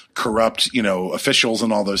and corrupt, officials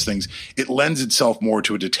and all those things, it lends itself more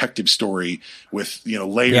to a detective story with,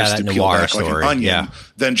 layers to peel back like an onion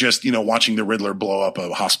than just, watching the Riddler blow up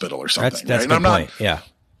a hospital or something. That's right? a good point.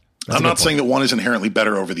 I'm not saying that one is inherently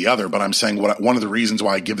better over the other, but I'm saying one of the reasons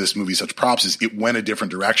why I give this movie such props is it went a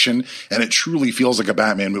different direction, and it truly feels like a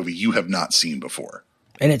Batman movie you have not seen before.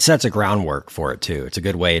 And it sets a groundwork for it too. It's a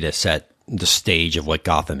good way to set the stage of what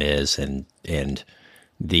Gotham is and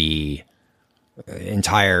the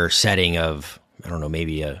entire setting of, I don't know,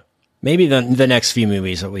 maybe the next few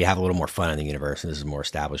movies that we have a little more fun in the universe, and this is more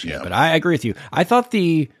establishing it. But I agree with you. I thought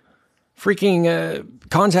the freaking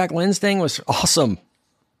contact lens thing was awesome.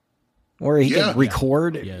 Where he could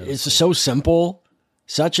record. It's so simple.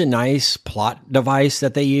 Such a nice plot device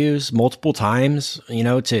that they use multiple times,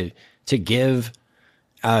 to give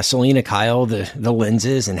Selena Kyle the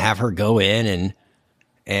lenses and have her go in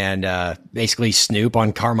and basically snoop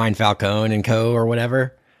on Carmine Falcone and co. or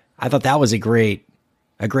whatever. I thought that was a great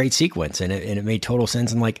sequence, and it made total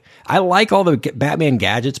sense. And like, I like all the Batman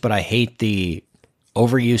gadgets, but I hate the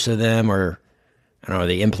overuse of them, or I don't know,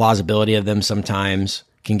 the implausibility of them sometimes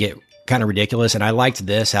can get kind of ridiculous. And I liked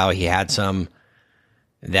this, how he had some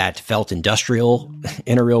that felt industrial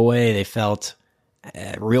in a real way. They felt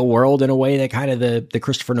real world in a way that kind of the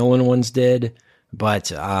Christopher Nolan ones did.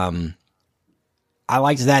 But I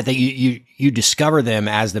liked that you discover them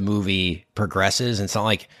as the movie progresses. And it's not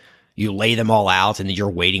like you lay them all out and you're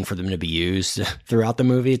waiting for them to be used throughout the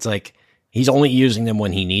movie. It's like he's only using them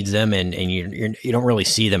when he needs them, and you don't really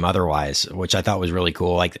see them otherwise, which I thought was really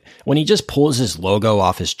cool. Like when he just pulls his logo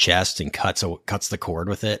off his chest and cuts the cord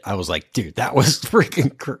with it, I was like, dude, that was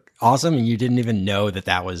freaking awesome. And you didn't even know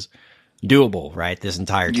that was doable, right? This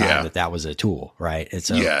entire time that was a tool, right? It's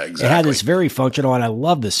exactly. It had this very functional, and I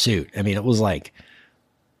love the suit. I mean, it was like,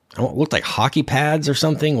 it looked like hockey pads or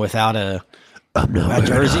something without a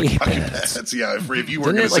jersey. If you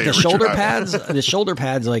were going to say the shoulder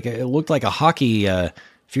pads, like it looked like a hockey.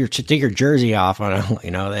 If you take your jersey off on,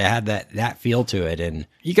 they had that feel to it, and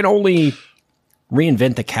you can only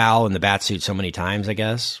reinvent the cowl and the bat suit so many times, I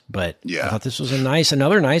guess. But I thought this was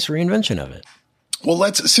another nice reinvention of it.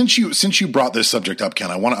 Well, since you brought this subject up,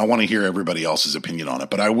 Ken, I want to hear everybody else's opinion on it.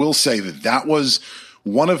 But I will say that was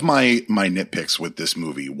one of my nitpicks with this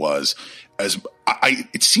movie was,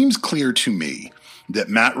 it seems clear to me that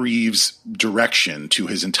Matt Reeves' direction to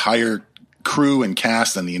his entire crew and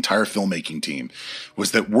cast and the entire filmmaking team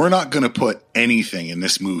was that we're not going to put anything in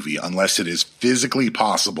this movie unless it is physically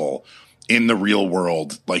possible in the real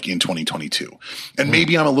world, like in 2022. And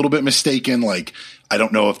maybe I'm a little bit mistaken. Like, I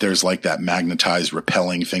don't know if there's like that magnetized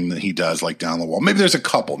repelling thing that he does like down the wall. Maybe there's a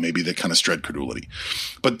couple, maybe that kind of stretch credulity.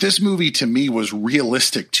 But this movie to me was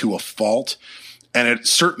realistic to a fault. And at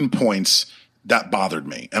certain points that bothered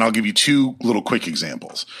me. And I'll give you two little quick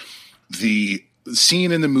examples. The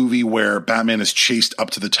scene in the movie where Batman is chased up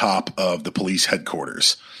to the top of the police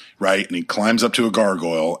headquarters, right? And he climbs up to a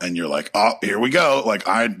gargoyle and you're like, oh, here we go. Like,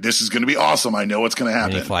 this is going to be awesome. I know what's going to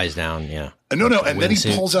happen. And he flies down. Yeah. No. And then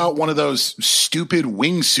he pulls out one of those stupid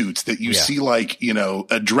wingsuits that you see like,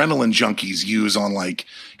 adrenaline junkies use on like,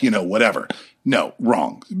 whatever. No,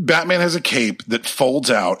 wrong. Batman has a cape that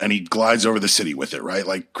folds out and he glides over the city with it, right?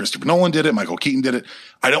 Like Christopher Nolan did it, Michael Keaton did it.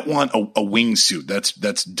 I don't want a wingsuit.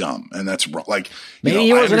 That's dumb and that's wrong. Like maybe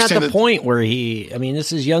he wasn't at the point where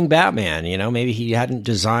this is young Batman. Maybe he hadn't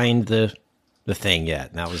designed the thing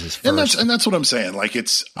yet. And that was his first. And that's what I'm saying. Like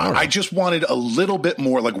I just wanted a little bit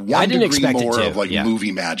more, like 1 degree more of like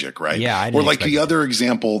movie magic, right? Yeah, or like the other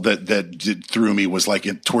example that threw me was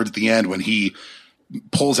like towards the end when he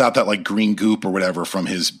pulls out that like green goop or whatever from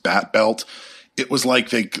his bat belt. It was like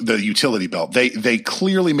the utility belt. They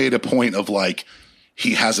clearly made a point of like,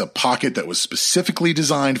 he has a pocket that was specifically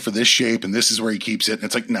designed for this shape and this is where he keeps it. And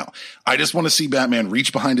it's like, no, I just want to see Batman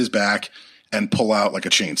reach behind his back and pull out like a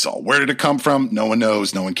chainsaw. Where did it come from? No one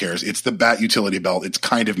knows. No one cares. It's the bat utility belt. It's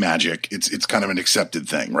kind of magic. It's kind of an accepted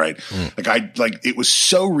thing, right? It was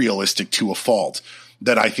so realistic to a fault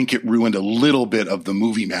that I think it ruined a little bit of the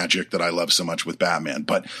movie magic that I love so much with Batman.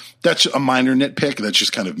 But that's a minor nitpick. That's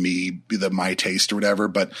just kind of my taste or whatever.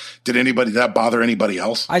 But did that bother anybody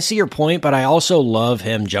else? I see your point, but I also love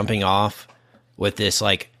him jumping off with this,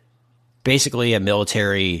 like, basically a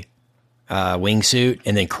military wingsuit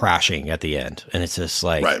and then crashing at the end. And it's just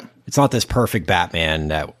like, It's not this perfect Batman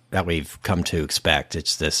that we've come to expect.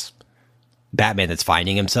 It's this Batman that's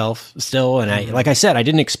finding himself still. And like I said, I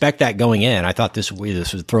didn't expect that going in. I thought this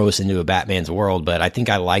would throw us into a Batman's world, but I think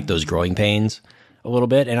I like those growing pains a little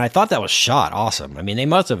bit. And I thought that was shot awesome. I mean, they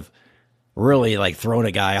must have really like thrown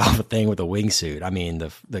a guy off a thing with a wingsuit. I mean,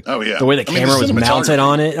 the way the camera was mounted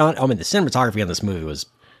on it. The cinematography on this movie was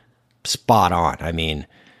spot on. I mean,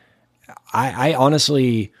 I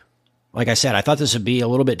honestly, like I said, I thought this would be a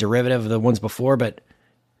little bit derivative of the ones before, but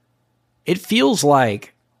it feels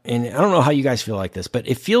like, and I don't know how you guys feel like this, but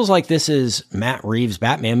it feels like this is Matt Reeves'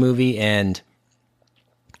 Batman movie, and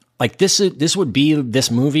like this would be this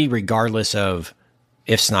movie regardless of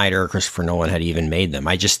if Snyder or Christopher Nolan had even made them.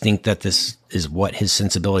 I just think that this is what his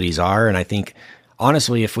sensibilities are, and I think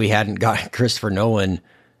honestly, if we hadn't gotten Christopher Nolan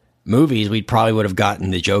movies, we probably would have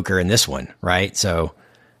gotten the Joker in this one, right? So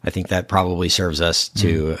I think that probably serves us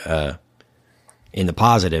to in the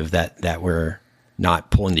positive that we're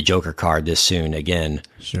not pulling the Joker card this soon again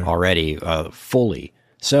already fully.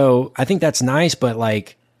 So I think that's nice, but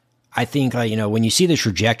like I think when you see the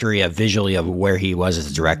trajectory of visually of where he was as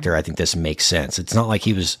a director, I think this makes sense. It's not like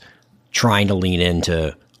he was trying to lean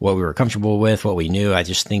into what we were comfortable with, what we knew. I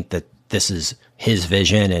just think that this is his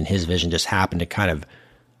vision, and his vision just happened to kind of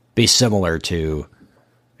be similar to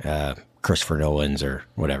Christopher Nolan's or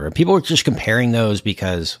whatever. People are just comparing those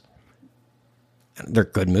because they're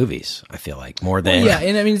good movies, I feel like, more than... Yeah,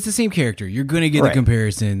 and I mean, it's the same character. You're going to get the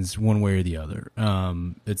comparisons one way or the other.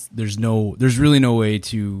 There's really no way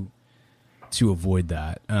to avoid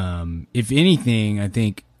that. If anything, I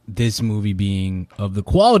think this movie being of the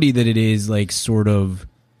quality that it is, like, sort of...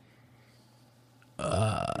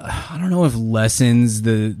 I don't know if lessens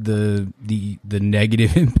the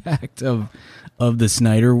negative impact of the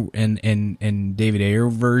Snyder and David Ayer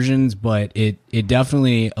versions, but it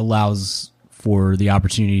definitely allows for the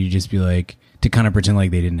opportunity to just be like, to kind of pretend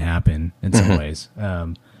like they didn't happen in some ways,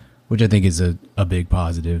 which I think is a big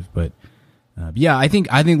positive. But yeah, I think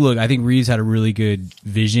Reeves had a really good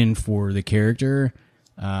vision for the character.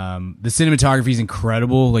 The cinematography is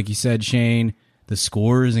incredible, like you said, Shane. The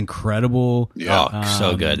score is incredible. Yeah,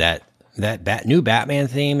 so good. That new Batman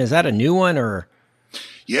theme, is that a new one or?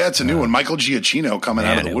 Yeah, it's a new one. Michael Giacchino coming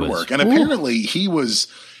out of the woodwork, and apparently he was,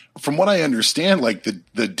 from what I understand, like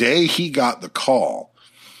the day he got the call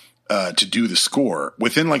to do the score,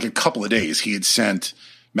 within like a couple of days, he had sent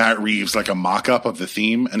Matt Reeves like a mock-up of the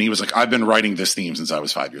theme, and he was like, I've been writing this theme since I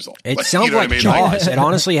was 5 years old. It sounds like Jaws. It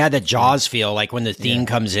honestly had that Jaws feel, like when the theme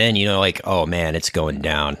comes in, like, oh man, it's going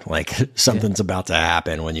down. Like something's about to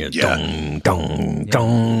happen when you're dong, dong,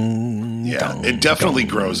 dong. Yeah, dong, it definitely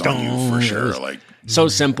dong, grows dong. on you for sure. Like so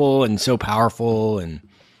simple and so powerful, and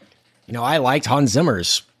I liked Hans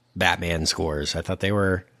Zimmer's Batman scores. I thought they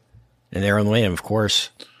were in their own way, and of course,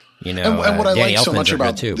 and what I Danny like so Elfman's much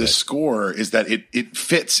about too, this score is that it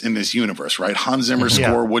fits in this universe, right? Hans Zimmer's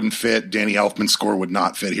score wouldn't fit. Danny Elfman's score would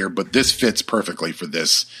not fit here, but this fits perfectly for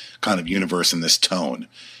this kind of universe and this tone.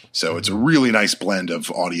 So it's a really nice blend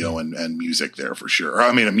of audio and music there for sure.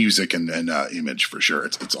 I mean, music and image for sure.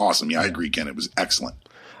 It's awesome. Yeah, I agree, Ken. It was excellent.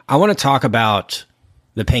 I want to talk about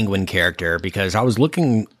the Penguin character because I was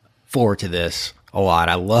looking forward to this a lot.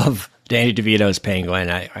 I love Danny DeVito's Penguin.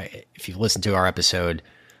 If you listened to our episode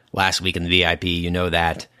last week in the VIP, you know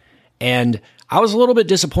that. And I was a little bit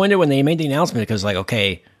disappointed when they made the announcement because, like,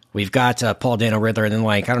 okay, we've got Paul Dano Riddler, and then,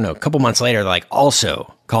 like, I don't know, a couple months later, they're like,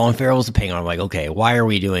 also, Colin Farrell's the Penguin. I'm like, okay, why are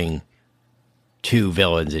we doing two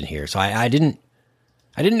villains in here. So I didn't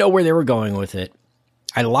know where they were going with it.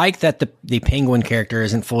 I like that the Penguin character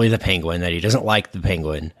isn't fully the Penguin, that he doesn't like the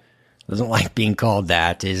Penguin, doesn't like being called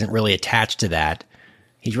that, isn't really attached to that.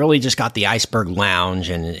 He's really just got the Iceberg Lounge,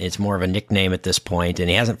 and it's more of a nickname at this point, and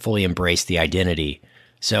he hasn't fully embraced the identity.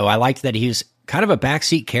 So I liked that he was kind of a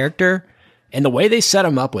backseat character, and the way they set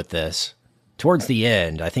him up with this towards the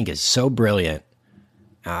end, I think is so brilliant.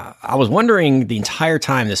 I was wondering the entire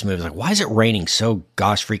time this movie was like, why is it raining so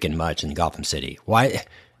gosh freaking much in Gotham City? Why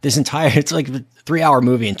this entire, it's like a 3-hour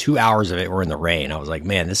movie and 2 hours of it were in the rain. I was like,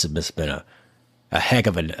 man, this has been a heck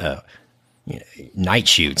of a night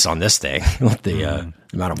shoots on this thing. The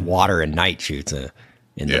amount of water and night shoots in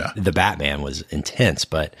the Batman was intense.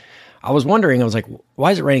 But I was wondering, I was like,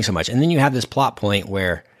 why is it raining so much? And then you have this plot point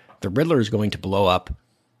where the Riddler is going to blow up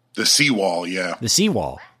the seawall. Yeah. The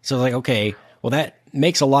seawall. So like, okay, well, that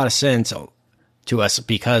makes a lot of sense to us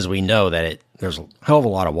because we know that there's a hell of a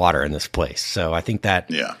lot of water in this place. So I think that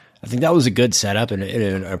was a good setup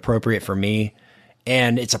and appropriate for me.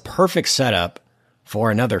 And it's a perfect setup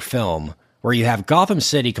for another film where you have Gotham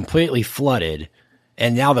City completely flooded,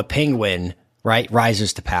 and now the Penguin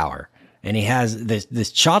rises to power. And he has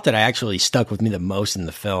this shot that I actually stuck with me the most in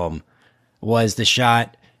the film was the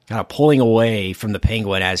shot kind of pulling away from the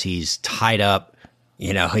Penguin as he's tied up.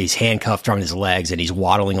 You know, he's handcuffed on his legs and he's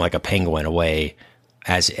waddling like a penguin away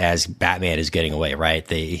as Batman is getting away, right?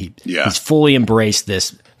 He's fully embraced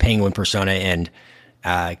this Penguin persona, and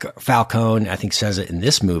Falcone, I think, says it in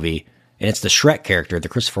this movie, and it's the Shrek character, the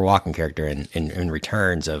Christopher Walken character in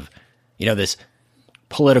Returns of, you know, this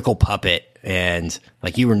political puppet, and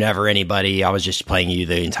like, you were never anybody. I was just playing you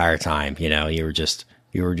the entire time. You know, you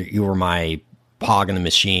were my cog in the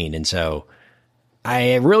machine. And so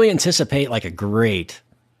I really anticipate like a great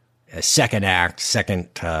second act,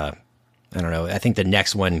 I don't know. I think the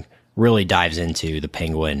next one really dives into the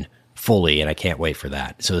Penguin fully, and I can't wait for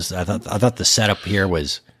that. So I thought the setup here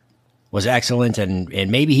was excellent, and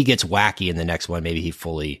maybe he gets wacky in the next one. Maybe he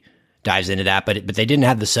fully dives into that, but they didn't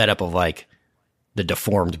have the setup of like the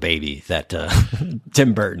deformed baby that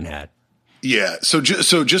Tim Burton had. Yeah. So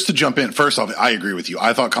just to jump in, first off, I agree with you.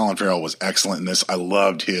 I thought Colin Farrell was excellent in this. I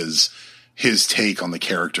loved his take on the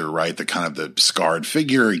character, right? The kind of the scarred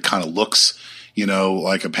figure. He kind of looks, you know,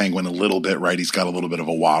 like a penguin a little bit, right? He's got a little bit of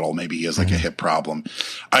a waddle. Maybe he has like a hip problem.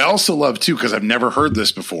 I also love too, because I've never heard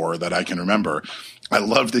this before that I can remember. I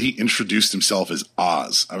love that he introduced himself as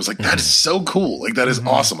Oz. I was like, that is so cool. Like, that is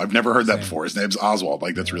awesome. I've never heard that before. His name's Oswald.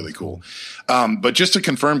 Like, that's really cool. But just to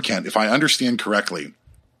confirm, Kent, if I understand correctly,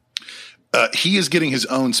 he is getting his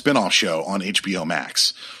own spinoff show on HBO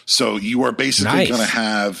Max. So you are basically going to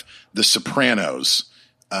have The Sopranos,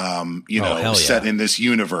 set in this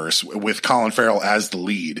universe with Colin Farrell as the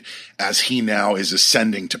lead, as he now is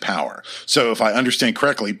ascending to power. So if I understand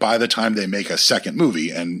correctly, by the time they make a second movie,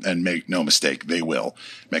 and make no mistake, they will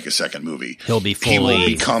make a second movie, he will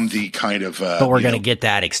become the kind of, but we're going to get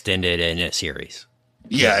that extended in a series.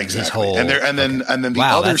 Yeah, exactly. And then the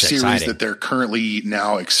other series exciting that they're currently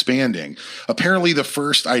now expanding. Apparently the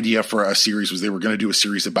first idea for a series was they were going to do a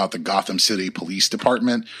series about the Gotham City Police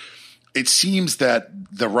Department. It seems that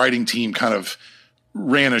the writing team kind of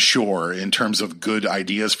ran ashore in terms of good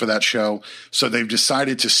ideas for that show. So they've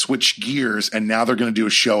decided to switch gears, and now they're going to do a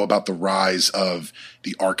show about the rise of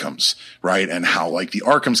the Arkhams, right? And how like the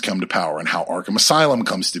Arkhams come to power and how Arkham Asylum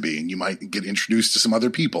comes to be. And you might get introduced to some other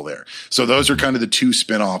people there. So those are kind of the two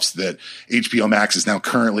spinoffs that HBO Max is now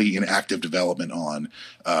currently in active development on,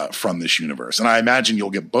 from this universe. And I imagine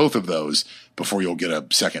you'll get both of those before you'll get a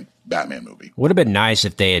second Batman movie. Would have been nice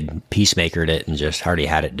if they had peacemakered it and just already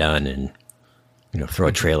had it done and, you know, throw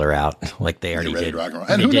a trailer out like they already did.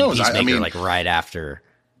 And who knows? I mean, like right after.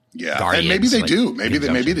 Yeah, Guardians, and maybe they like, do.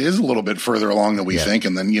 Maybe it is a little bit further along than we think,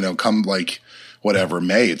 and then, you know, come like whatever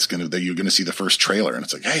May, you're gonna see the first trailer, and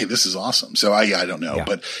it's like, hey, this is awesome. So I don't know,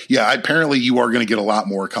 but apparently you are gonna get a lot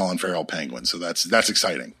more Colin Farrell Penguin, so that's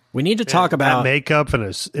exciting. We need to talk about that makeup in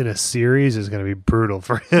a series is going to be brutal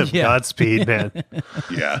for him. Yeah. Godspeed, man.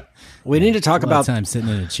 Yeah, we need to talk about time sitting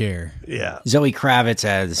in a chair. Yeah, Zoe Kravitz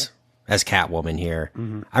as Catwoman here.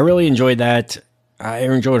 Mm-hmm. I really enjoyed that. I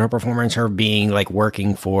enjoyed her performance, her being like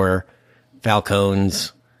working for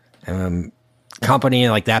Falcone's company,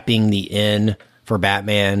 like that being the in for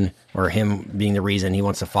Batman, or him being the reason he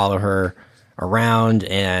wants to follow her around.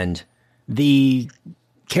 And the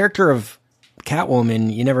character of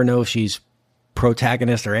Catwoman, you never know if she's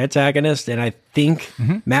protagonist or antagonist. And I think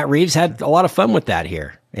Matt Reeves had a lot of fun with that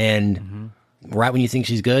here. And right when you think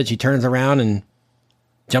she's good, she turns around and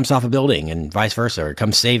jumps off a building, and vice versa, or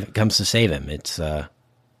comes to save him. It's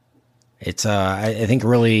It's I think a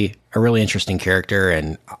really interesting character,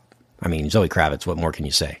 and I mean Zoe Kravitz. What more can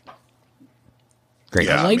you say? Great.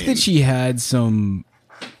 I like that she had some.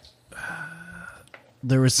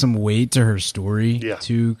 There was some weight to her story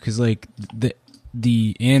too, because like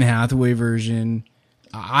the Anne Hathaway version.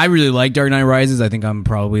 I really like Dark Knight Rises. I think I'm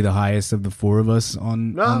probably the highest of the four of us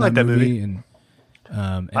on I like that movie. And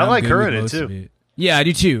I like her in it too. Yeah, I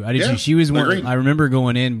do too. I do too. She was one. agreed. I remember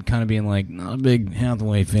going in, kind of being like, not a big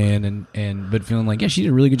Hathaway fan, but feeling like, yeah, she did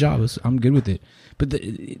a really good job. I'm good with it. But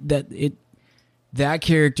that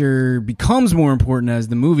character becomes more important as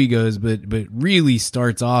the movie goes, but really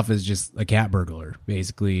starts off as just a cat burglar,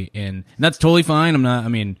 basically, and that's totally fine. I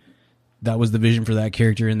mean, that was the vision for that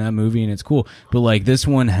character in that movie, and it's cool. But like this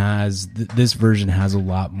one has, this version has a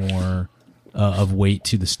lot more of weight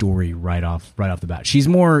to the story right off the bat. She's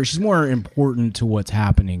more important to what's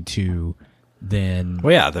happening to than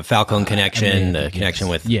the Falcone connection, the connection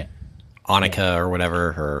with Annika or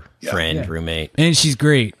whatever, her friend, roommate. And she's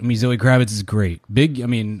great. I mean, Zoe Kravitz is great. I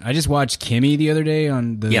mean, I just watched Kimmy the other day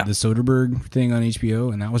on the Soderbergh thing on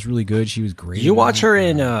HBO, and that was really good. She was great. Did you watch her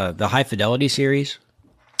in the High Fidelity series?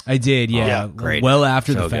 I did, great. Well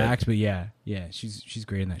after So the fact, good. but she's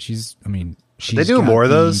great in that. She's they doing more of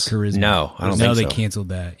those? Charisma. No, I don't No, think they so. canceled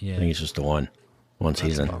that. Yeah, I think it's just the one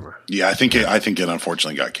season. Yeah, I think it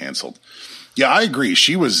unfortunately got canceled. Yeah, I agree.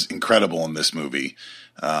 She was incredible in this movie,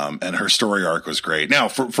 and her story arc was great. Now,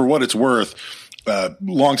 for what it's worth,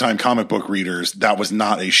 longtime comic book readers, that was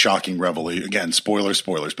not a shocking revelation. Again, spoilers,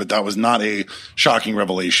 but that was not a shocking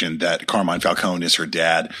revelation that Carmine Falcone is her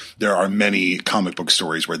dad. There are many comic book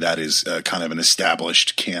stories where that is kind of an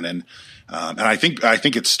established canon. And I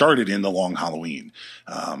think it started in The Long Halloween.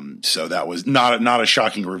 So that was not a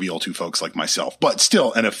shocking reveal to folks like myself, but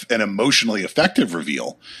still an emotionally effective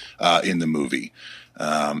reveal in the movie.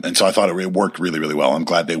 And so I thought it worked really, really well. I'm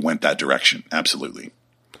glad they went that direction. Absolutely.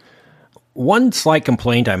 One slight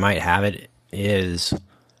complaint I might have is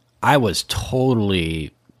I was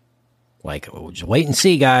totally like, just wait and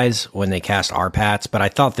see, guys, when they cast R-Pats, but I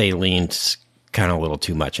thought they leaned kind of a little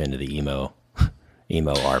too much into the emo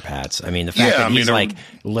R-Pats. I mean, the fact that he's like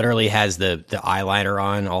literally has the eyeliner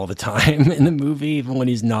on all the time in the movie, even when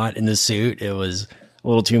he's not in the suit, it was a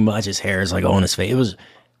little too much. His hair is like on his face. It was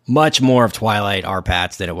much more of Twilight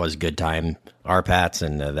R-Pats than it was Good Time R-Pats,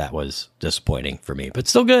 and that was disappointing for me, but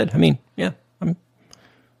still good. I mean, yeah.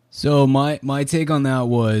 So my take on that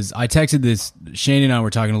was, I texted this. Shane and I were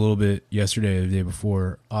talking a little bit yesterday or the day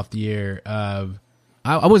before off the air. I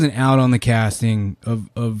wasn't out on the casting of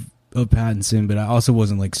Pattinson, but I also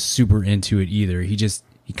wasn't like super into it either. He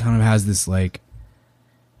kind of has this like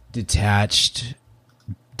detached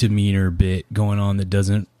demeanor bit going on that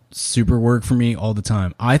doesn't super work for me all the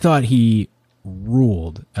time. I thought he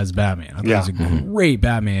ruled as Batman. I thought he was a great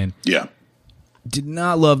Batman. Yeah. Did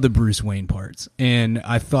not love the Bruce Wayne parts. And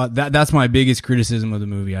I thought that's my biggest criticism of the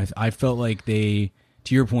movie. I felt like they,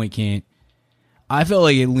 to your point, Kent, I felt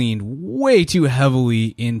like it leaned way too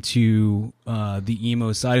heavily into the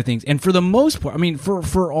emo side of things. And for the most part, I mean,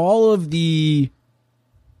 for all of the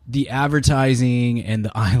advertising and the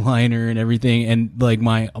eyeliner and everything, and like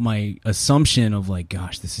my assumption of like,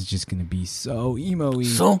 gosh, this is just going to be so emo-y.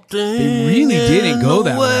 Something they really didn't go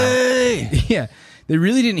that way. Yeah, they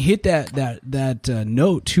really didn't hit that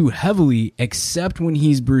note too heavily, except when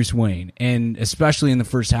he's Bruce Wayne, and especially in the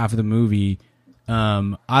first half of the movie.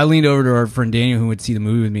 I leaned over to our friend Daniel, who would see the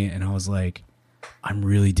movie with me, and I was like, I'm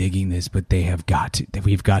really digging this, but we've got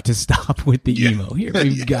to stop with the emo here.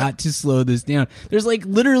 We've got to slow this down. There's like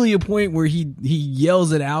literally a point where he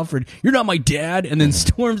yells at Alfred, "You're not my dad," and then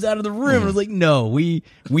storms out of the room. I was like, no, we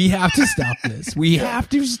have to stop this. We have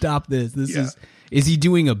to stop this. Is he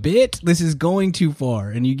doing a bit? This is going too far.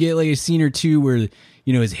 And you get like a scene or two where,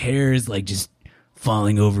 you know, his hair is like just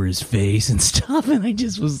falling over his face and stuff. And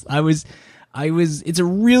it's a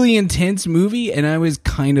really intense movie, and I was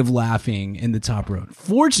kind of laughing in the top row.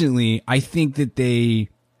 Fortunately, I think the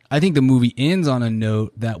movie ends on a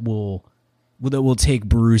note that will take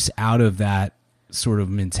Bruce out of that sort of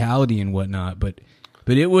mentality and whatnot. But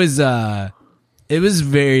it was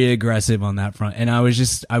very aggressive on that front, and I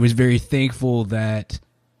was very thankful that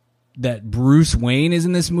Bruce Wayne is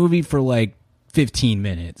in this movie for like 15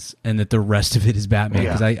 minutes, and that the rest of it is Batman.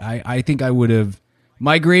 Because I think I would have.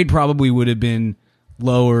 My grade probably would have been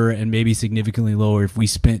lower, and maybe significantly lower, if we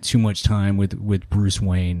spent too much time with Bruce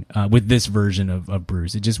Wayne, with this version of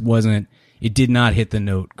Bruce. It just wasn't. It did not hit the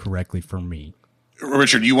note correctly for me.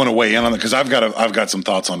 Richard, you want to weigh in on that? Because I've got some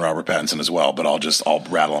thoughts on Robert Pattinson as well, but I'll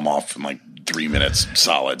rattle them off in like 3 minutes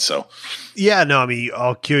solid. So yeah, no, I mean,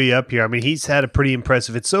 I'll cue you up here. I mean, he's had a pretty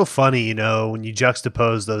impressive. It's so funny, you know, when you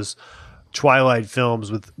juxtapose those Twilight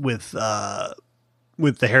films with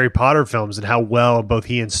the Harry Potter films and how well both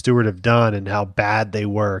he and Stewart have done and how bad they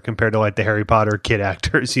were compared to like the Harry Potter kid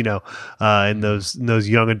actors, in those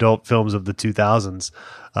young adult films of the 2000s.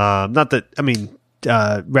 Not that, I mean,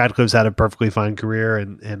 Radcliffe's had a perfectly fine career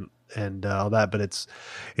and all that, but it's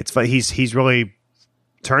fun. He's really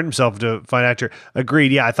turned himself into a fine actor.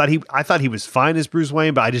 Agreed. Yeah. I thought he was fine as Bruce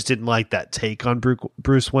Wayne, but I just didn't like that take on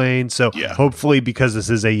Bruce Wayne. So hopefully, because this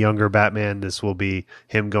is a younger Batman, this will be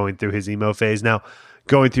him going through his emo phase. Now,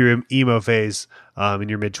 going through an emo phase in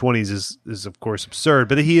your mid-20s is of course absurd,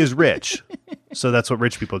 but he is rich. So that's what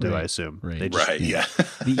rich people do, I assume. Right. Yeah.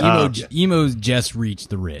 The emos just reached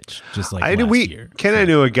the rich, just like last year. I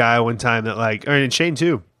knew a guy one time that and Shane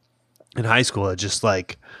too, in high school, that just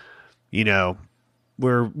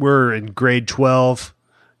we're in grade 12,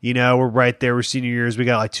 we're right there. We're senior years. We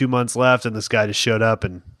got like 2 months left, and this guy just showed up,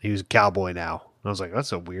 and he was a cowboy now. And I was like, that's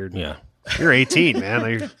so weird. Yeah. You're 18,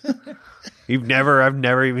 man. I've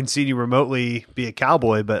never even seen you remotely be a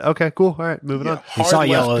cowboy, but okay, cool. All right, moving on. He saw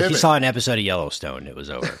an episode of Yellowstone. It was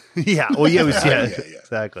over. Exactly.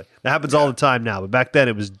 That happens all the time now, but back then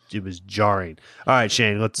it was jarring. All right,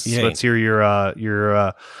 Shane, let's hear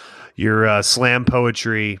your slam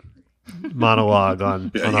poetry monologue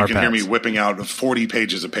on you our can hear me whipping out 40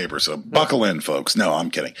 pages of paper, so buckle in, folks. No,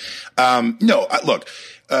 I'm kidding. Look,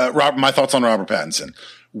 Robert, my thoughts on Robert Pattinson.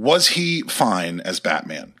 Was he fine as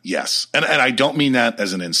Batman? Yes. And I don't mean that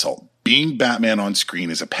as an insult. Being Batman on screen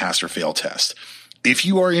is a pass or fail test. If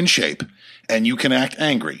you are in shape and you can act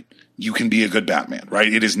angry, you can be a good Batman, right?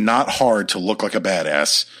 It is not hard to look like a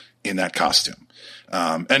badass in that costume.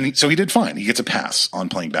 So he did fine. He gets a pass on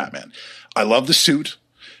playing Batman. I love the suit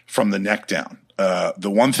from the neck down. The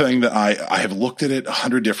one thing that I have looked at it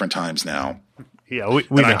 100 different times now. Yeah, we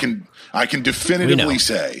know. I can definitively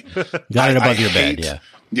say got it above your bed. Yeah.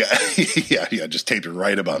 Yeah, just taped it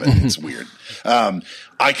right above it. It's weird.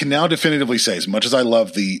 I can now definitively say, as much as I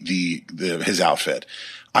love his outfit,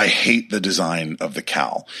 I hate the design of the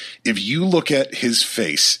cowl. If you look at his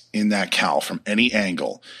face in that cowl from any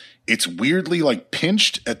angle, it's weirdly like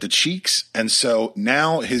pinched at the cheeks, and so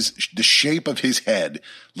now the shape of his head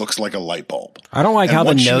looks like a light bulb. I don't like how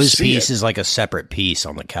the nose piece is like a separate piece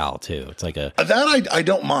on the cowl too. It's like a that I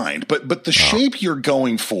don't mind, but the shape you're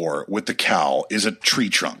going for with the cowl is a tree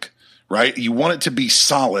trunk, right? You want it to be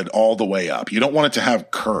solid all the way up. You don't want it to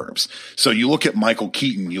have curves. So you look at Michael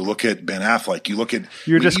Keaton, you look at Ben Affleck, you look at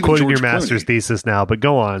you're just quoting your master's thesis now, but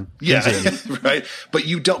go on. Yeah, right. But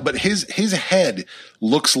you don't. But his head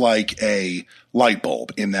looks like a light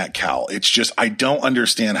bulb in that cowl. It's just I don't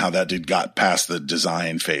understand how that got past the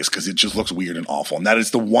design phase because it just looks weird and awful. And that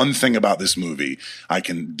is the one thing about this movie I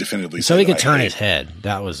can definitively say. So he could turn his head.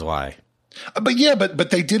 That was why. But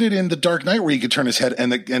they did it in The Dark Knight where he could turn his head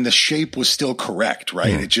and the shape was still correct,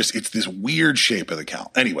 right? Mm. It's this weird shape of the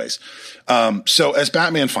cowl. Anyways, so as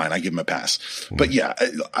Batman, fine, I give him a pass. But yeah,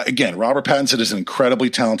 again, Robert Pattinson is an incredibly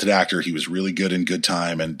talented actor. He was really good in Good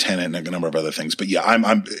Time and Tenet and a number of other things. But yeah,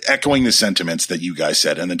 I'm echoing the sentiments that you guys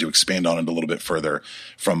said, and then to expand on it a little bit further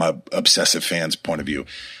from a obsessive fan's point of view.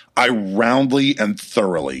 I roundly and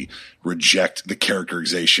thoroughly reject the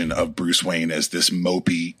characterization of Bruce Wayne as this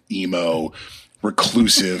mopey, emo,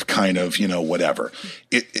 reclusive kind of, whatever.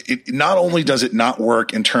 It not only does it not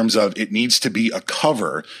work in terms of it needs to be a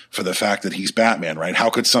cover for the fact that he's Batman, right? How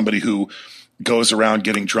could somebody who goes around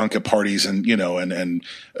getting drunk at parties and, and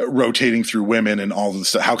rotating through women and all this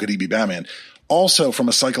stuff, how could he be Batman? Also, from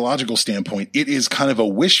a psychological standpoint, it is kind of a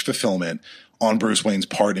wish fulfillment on Bruce Wayne's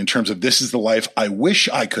part in terms of this is the life I wish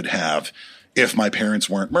I could have if my parents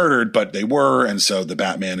weren't murdered, but they were. And so the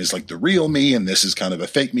Batman is like the real me. And this is kind of a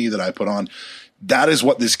fake me that I put on. That is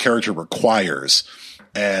what this character requires.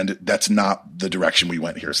 And that's not the direction we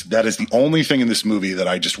went here. So that is the only thing in this movie that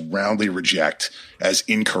I just roundly reject as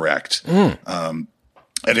incorrect.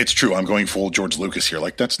 And it's true. I'm going full George Lucas here.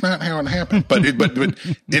 Like, that's not how it happened. But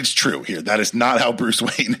it's true here. That is not how Bruce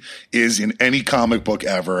Wayne is in any comic book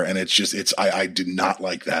ever. And I did not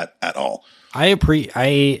like that at all. I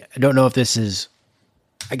don't know if this is,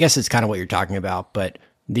 I guess it's kind of what you're talking about, but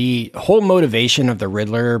the whole motivation of the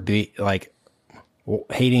Riddler be like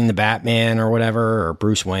hating the Batman or whatever, or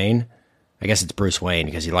Bruce Wayne. I guess it's Bruce Wayne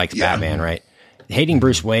because he likes Batman, right? Hating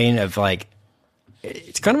Bruce Wayne of like,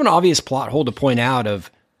 it's kind of an obvious plot hole to point out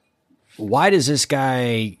of why does this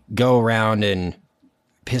guy go around and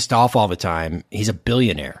pissed off all the time? He's a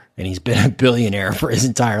billionaire and he's been a billionaire for his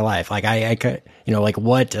entire life. Like I could, like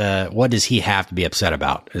what does he have to be upset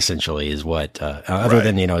about? Essentially is what, other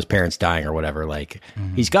than, his parents dying or whatever, like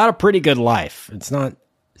he's got a pretty good life. It's not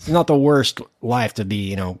the worst life to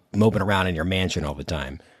be, moping around in your mansion all the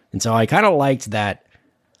time. And so I kind of liked that,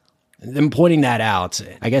 them pointing that out.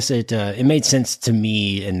 I guess it made sense to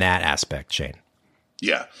me in that aspect, Shane.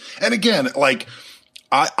 Yeah. And again, like,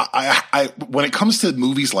 I when it comes to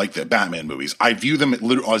movies like the Batman movies, I view them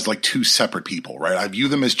as like two separate people, right? I view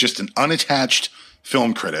them as just an unattached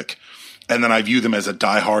film critic, and then I view them as a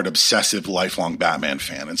diehard, obsessive, lifelong Batman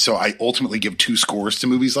fan. And so I ultimately give 2 scores to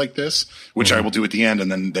movies like this, which I will do at the end,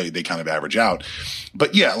 and then they kind of average out.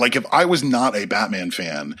 But yeah, like if I was not a Batman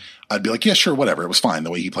fan, I'd be like, yeah, sure, whatever. It was fine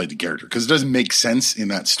the way he played the character, because it doesn't make sense in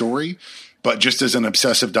that story. But just as an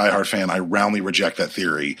obsessive diehard fan, I roundly reject that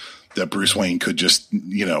theory that Bruce Wayne could just,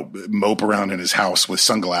 mope around in his house with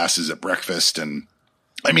sunglasses at breakfast. And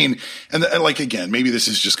I mean, and like, again, maybe this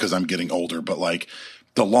is just because I'm getting older, but like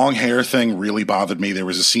the long hair thing really bothered me. There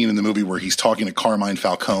was a scene in the movie where he's talking to Carmine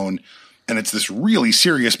Falcone, and it's this really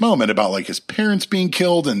serious moment about like his parents being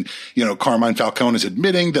killed. And, Carmine Falcone is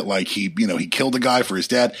admitting that like he killed a guy for his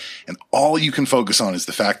dad. And all you can focus on is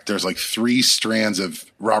the fact that there's like 3 strands of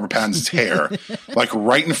Robert Pattinson's hair, like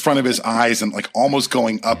right in front of his eyes and like almost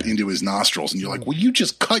going up into his nostrils. And you're like, well, you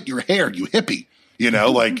just cut your hair, you hippie,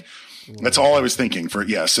 like that's all I was thinking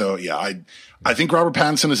I think Robert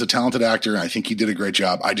Pattinson is a talented actor, and I think he did a great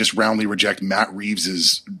job. I just roundly reject Matt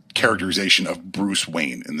Reeves's characterization of Bruce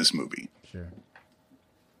Wayne in this movie. Sure.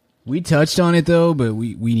 We touched on it though, but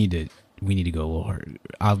we need to go a little hard.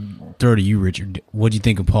 I'll throw to you, Richard. What do you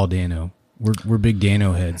think of Paul Dano? We're big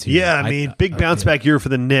Dano heads here. Yeah, I mean, big bounce back year for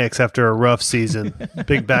the Knicks after a rough season.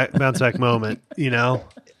 Big bounce back moment,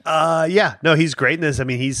 Yeah, no, he's great in this. I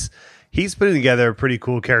mean, he's putting together a pretty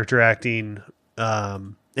cool character acting.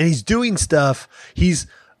 And he's doing stuff. He's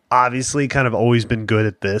obviously kind of always been good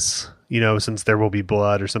at this, since There Will Be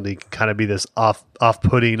Blood or something. He can kind of be this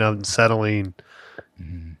off-putting, unsettling.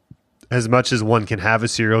 Mm-hmm. As much as one can have a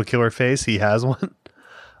serial killer face, he has one.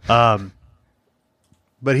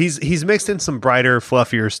 But he's mixed in some brighter,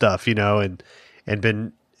 fluffier stuff, and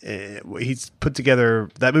been he's put together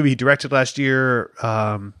that movie he directed last year.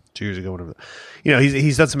 2 years ago, whatever.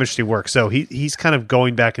 He's done some interesting work. So he's kind of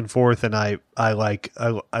going back and forth, and I like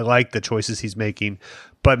the choices he's making.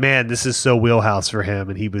 But man, this is so wheelhouse for him,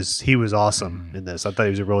 and he was awesome in this. I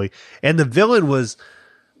thought he was and the villain was,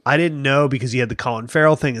 I didn't know, because he had the Colin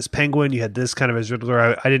Farrell thing as Penguin. You had this kind of as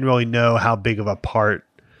Riddler. I didn't really know how big of a part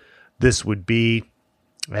this would be,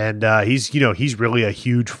 and he's really a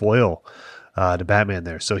huge foil to Batman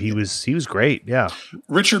there. So he was great. Yeah.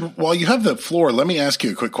 Richard, while you have the floor, let me ask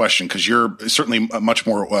you a quick question, because you're certainly much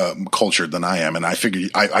more cultured than I am. And I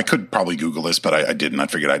figured I could probably Google this, but I didn't. I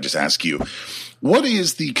figured I'd just ask you. What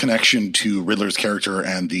is the connection to Riddler's character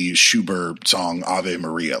and the Schubert song Ave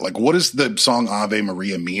Maria? Like, what does the song Ave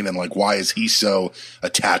Maria mean? And like, why is he so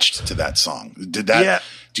attached to that song?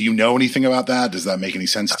 Do you know anything about that? Does that make any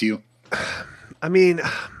sense to you? I mean,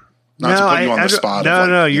 not to put you on the spot.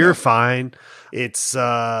 No, you're fine. It's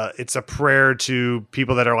a prayer to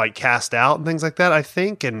people that are like cast out and things like that, I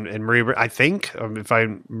think. And Maria, I think, if I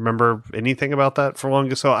remember anything about that for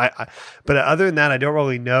long. So but other than that, I don't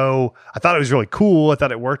really know. I thought it was really cool. I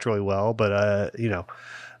thought it worked really well, but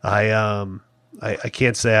I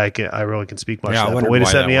can't say I really can speak much. To that. Way to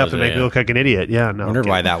set me up and make me look like an idiot. Yeah, no. I wondered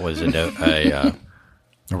why that was a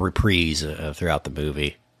reprise throughout the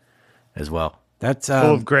movie as well. That's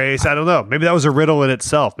full of grace. I don't know. Maybe that was a riddle in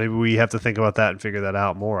itself. Maybe we have to think about that and figure that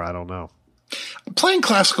out more. I don't know. Playing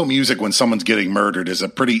classical music when someone's getting murdered is a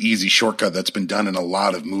pretty easy shortcut that's been done in a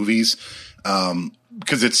lot of movies,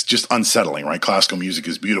 because it's just unsettling, right? Classical music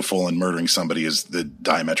is beautiful, and murdering somebody is the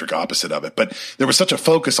diametric opposite of it. But there was such a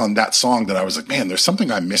focus on that song that I was like, man, there's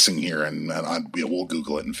something I'm missing here, and we'll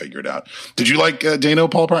Google it and figure it out. Did you like Dano,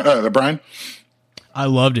 Brian? I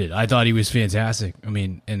loved it. I thought he was fantastic. I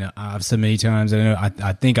mean, and I've said many times,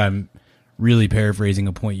 I think I'm really paraphrasing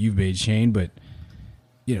a point you've made, Shane, but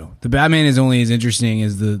the Batman is only as interesting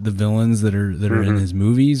as the villains that are in his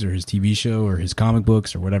movies or his TV show or his comic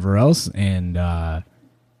books or whatever else. And that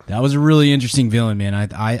was a really interesting villain, man.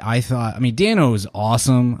 I thought, I mean, Dano was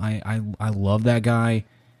awesome. I love that guy.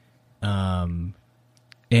 And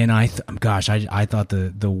I thought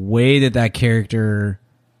the way that character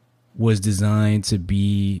was designed to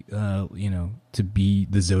be, to be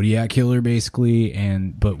the Zodiac killer, basically,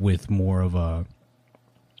 but with more of a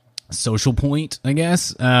social point, I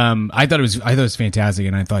guess. I thought it was fantastic,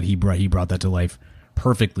 and I thought he brought that to life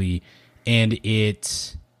perfectly. And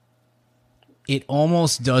it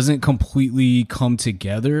almost doesn't completely come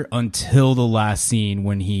together until the last scene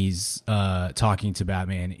when he's talking to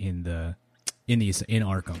Batman in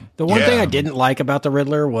Arkham. The one thing I didn't like about the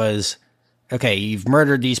Riddler was, okay, you've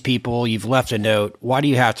murdered these people, you've left a note. Why do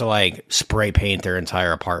you have to spray paint their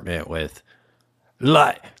entire apartment with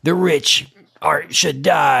the rich should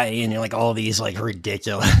die, and like all these like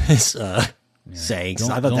ridiculous sayings.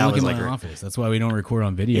 I thought don't that look was in like my office. That's why we don't record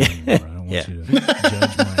on video anymore. I don't want you to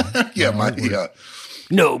judge my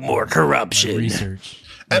no more corruption. my research.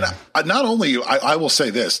 And not only, I will say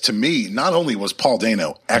this, to me, not only was Paul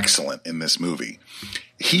Dano excellent in this movie,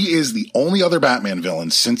 he is the only other Batman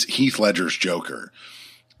villain since Heath Ledger's Joker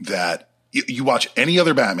that you watch any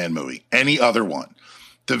other Batman movie, any other one.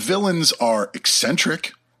 The villains are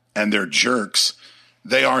eccentric and they're jerks.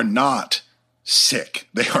 They are not sick.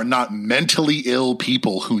 They are not mentally ill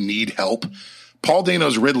people who need help. Paul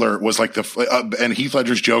Dano's Riddler was like and Heath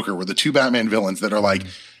Ledger's Joker were the two Batman villains that are like,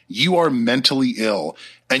 you are mentally ill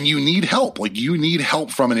and you need help. Like you need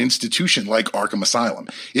help from an institution like Arkham Asylum.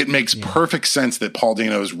 It makes perfect sense that Paul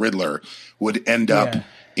Dano's Riddler would end up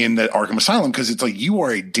in the Arkham Asylum because it's like you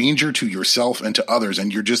are a danger to yourself and to others,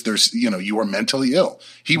 and you're just you are mentally ill.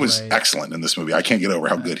 He was excellent in this movie. I can't get over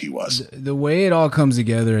how good he was. The way it all comes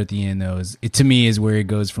together at the end, though, is to me is where it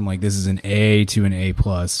goes from like this is an A to an A+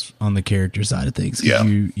 on the character side of things. Yeah,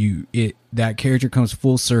 that character comes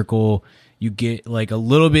full circle. You get like a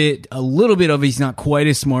little bit of he's not quite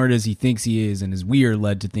as smart as he thinks he is, and as we are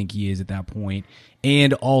led to think he is at that point.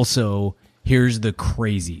 And also, here's the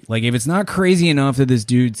crazy. Like, if it's not crazy enough that this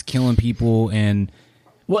dude's killing people, and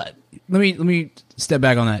what? Let me step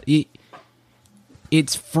back on that.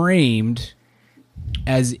 It's framed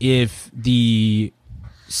as if the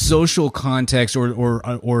social context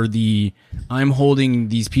or the I'm holding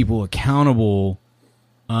these people accountable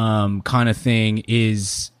kind of thing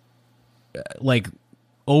is like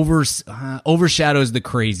overshadows the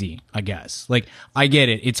crazy, I guess. Like, I get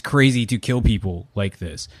it. It's crazy to kill people like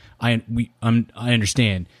this. I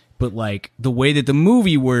understand. But like the way that the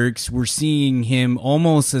movie works, we're seeing him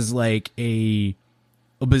almost as like a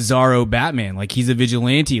bizarro Batman. Like he's a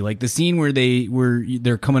vigilante. Like the scene where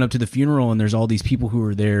they're coming up to the funeral and there's all these people who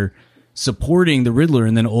are there supporting the Riddler,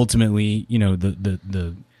 and then ultimately,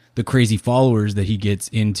 the crazy followers that he gets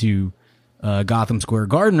into Gotham Square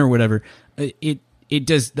Garden or whatever. It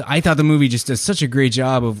does. I thought the movie just does such a great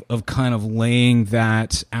job of kind of laying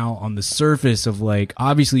that out on the surface of like,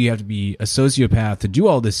 obviously you have to be a sociopath to do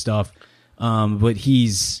all this stuff, but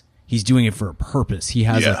he's doing it for a purpose. He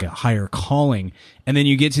has like a higher calling, and then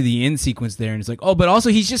you get to the end sequence there, and it's like, oh, but also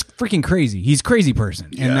he's just freaking crazy. He's a crazy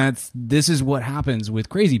person, and this is what happens with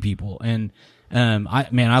crazy people. And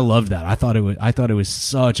I loved that. I thought it was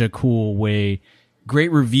such a cool way.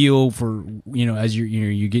 Great reveal for, as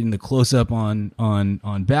you're getting the close up on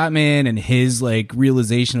Batman and his like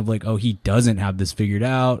realization of like, oh, he doesn't have this figured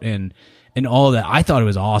out and all of that. I thought it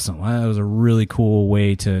was awesome. It was a really cool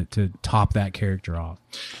way to top that character off.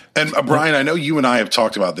 And Brian, I know you and I have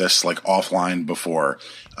talked about this like offline before,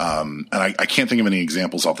 and I can't think of any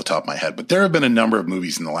examples off the top of my head, but there have been a number of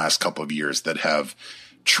movies in the last couple of years that have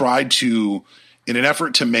tried to, in an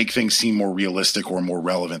effort to make things seem more realistic or more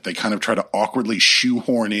relevant, they kind of try to awkwardly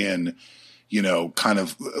shoehorn in, kind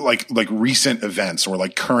of like recent events or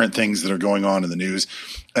like current things that are going on in the news.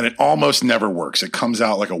 And it almost never works. It comes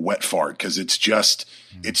out like a wet fart because it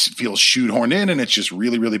feels shoehorned in and it's just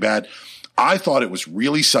really, really bad. I thought it was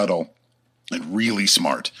really subtle and really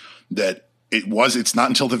smart that it's not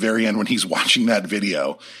until the very end when he's watching that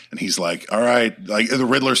video and he's like, all right, like the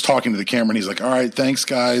Riddler's talking to the camera and he's like, all right, thanks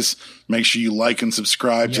guys. Make sure you like and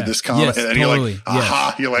subscribe to this comment. Yes, and totally. You're like,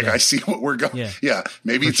 aha, you're like, I see what we're going. Yeah.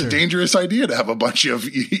 Maybe it's a dangerous idea to have a bunch of,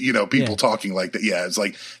 people talking like that. Yeah. It's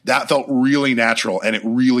like, that felt really natural and it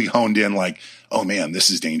really honed in like, oh man, this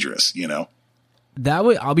is dangerous, That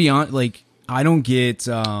would, I'll be honest, like, I don't get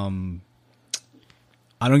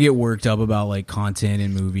worked up about like content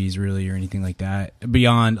in movies really or anything like that.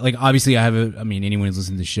 Beyond like, obviously anyone who's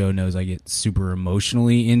listening to the show knows I get super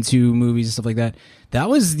emotionally into movies and stuff like that. That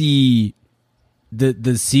was the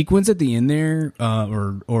sequence at the end there,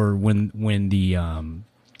 or when the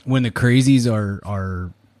crazies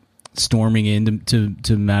are storming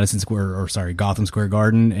into Madison Square, or sorry, Gotham Square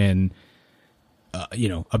Garden, and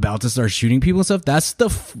about to start shooting people and stuff. That's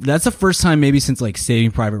the first time maybe since like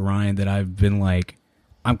Saving Private Ryan that I've been like,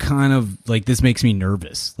 I'm kind of like, this makes me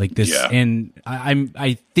nervous, like this. And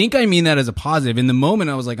I think I mean that as a positive. In the moment,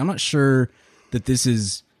 I was like, I'm not sure that this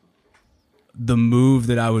is the move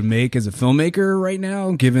that I would make as a filmmaker right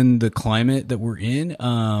now, given the climate that we're in.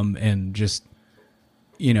 And just,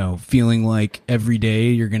 feeling like every day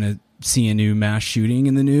you're going to see a new mass shooting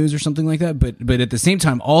in the news or something like that. But at the same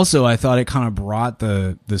time, also, I thought it kind of brought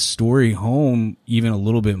the story home even a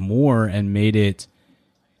little bit more and made it,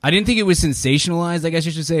 I didn't think it was sensationalized, I guess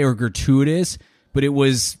you should say, or gratuitous, but it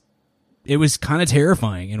was it was kind of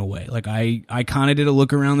terrifying in a way. Like I kind of did a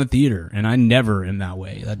look around the theater, and I never am that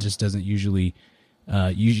way. That just doesn't usually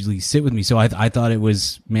sit with me. So I thought it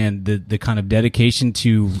was, man, the kind of dedication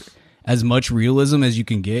to as much realism as you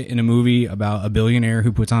can get in a movie about a billionaire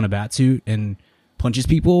who puts on a bat suit and punches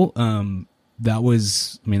people. That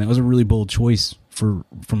was a really bold choice from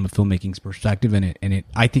a filmmaking's perspective, and it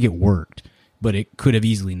I think it worked, but it could have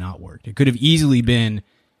easily not worked. It could have easily been,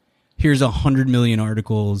 here's 100 million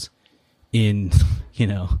articles in,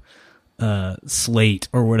 Slate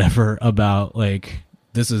or whatever about like,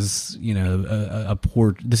 this is,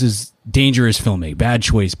 this is dangerous filmmaking, bad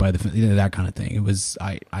choice by that kind of thing. It was,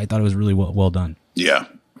 I thought it was really well done. Yeah.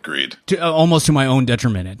 Agreed. Almost to my own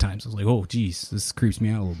detriment at times. I was like, oh, geez, this creeps me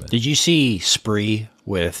out a little bit. Did you see Spree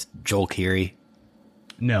with Joel Keery?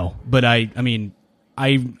 No, but I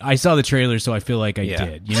saw the trailer, so I feel like I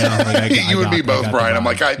did. You know, like you and me both, Brian. I'm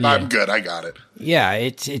like, I'm good. I got it. Yeah,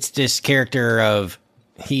 it's this character of,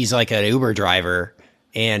 he's like an Uber driver,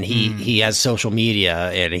 and he has social media,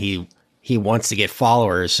 and he wants to get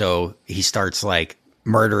followers, so he starts like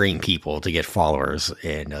murdering people to get followers,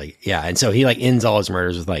 and and so he like ends all his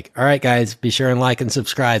murders with like, all right guys, be sure and like and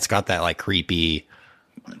subscribe. It's got that like creepy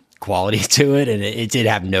quality to it, and it did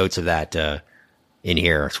have notes of that in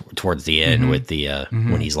here towards the end with the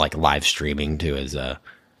when he's like live streaming to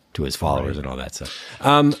his followers and all that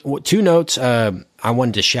stuff. 2 notes. I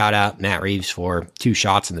wanted to shout out Matt Reeves for 2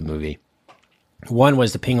 shots in the movie. One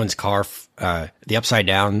was the Penguin's car, the upside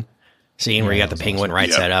down scene where you got the Penguin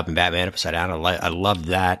awesome. Side up and Batman upside down. I loved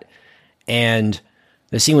that. And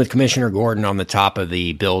the scene with Commissioner Gordon on the top of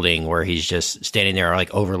the building where he's just standing there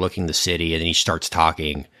like overlooking the city, and then he starts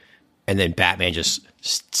talking, and then Batman just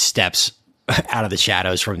steps out of the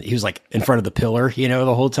shadows he was like in front of the pillar,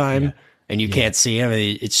 the whole time, and you can't see him.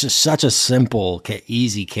 It's just such a simple,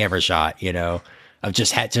 easy camera shot, of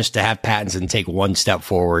just to have Pattinson take one step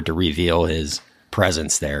forward to reveal his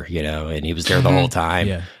presence there, and he was there the whole time.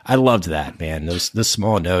 Yeah. I loved that, man. Those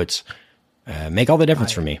small notes make all the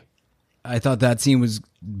difference for me. I thought that scene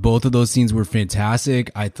both of those scenes were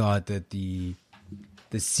fantastic. I thought that the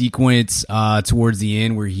sequence towards the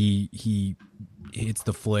end where he hits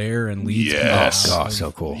the flare and leads. Yes. Oh,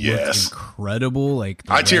 so cool. Yes. Incredible. Like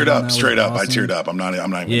I teared up straight up. Awesome. I teared up. I'm not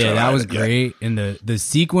even that was great. And the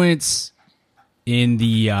sequence in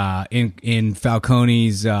the in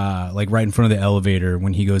Falcone's like right in front of the elevator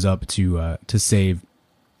when he goes up to save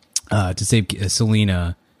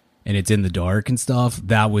Selena, and it's in the dark and stuff,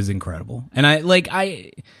 that was incredible. And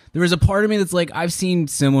there was a part of me that's like, I've seen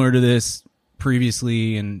similar to this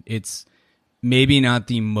previously, and it's maybe not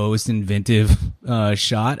the most inventive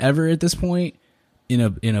shot ever at this point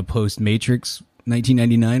in a post Matrix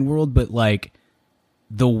 1999 world, but like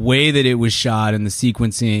the way that it was shot and the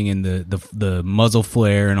sequencing and the muzzle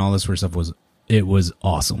flare and all this sort of stuff was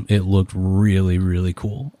awesome. It looked really, really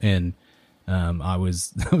cool. And I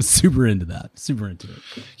was super into that. Super into it.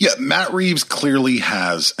 Yeah. Matt Reeves clearly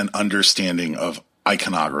has an understanding of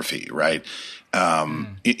iconography, right?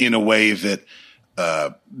 In a way that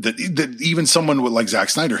even someone like Zack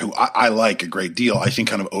Snyder, who I like a great deal, I think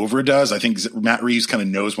kind of overdoes. I think Matt Reeves kind of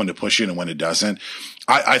knows when to push it and when it doesn't.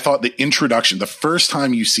 I thought the introduction, the first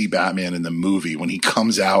time you see Batman in the movie, when he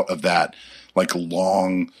comes out of that like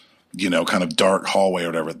long, kind of dark hallway or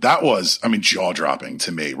whatever, that was, jaw dropping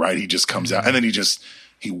to me, right? He just comes out and then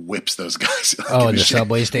he whips those guys. In the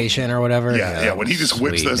subway station or whatever. Yeah. When he just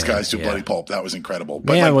whips those guys to bloody pulp, that was incredible.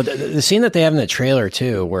 But the scene that they have in the trailer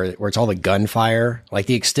too, where it's all the gunfire, like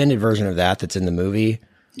the extended version of that's in the movie,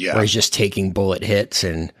 where he's just taking bullet hits,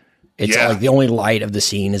 and it's like the only light of the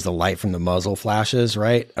scene is the light from the muzzle flashes,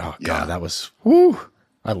 right? Oh god, that was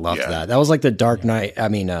I loved that. That was like the Dark Knight.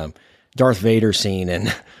 Darth Vader scene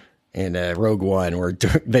in Rogue One, where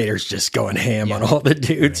Vader's just going ham on all the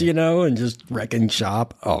dudes, and just wrecking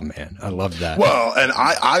shop. Oh man, I love that. Well, and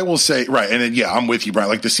I will say, right, and then I'm with you, Brian.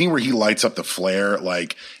 Like the scene where he lights up the flare,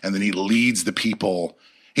 like, and then he leads the people.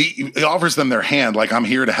 He offers them their hand, like, I'm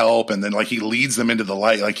here to help, and then like he leads them into the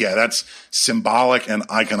light. Like, that's symbolic and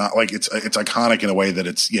iconic. Like it's iconic in a way that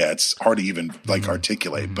it's hard to even like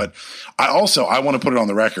articulate. But I want to put it on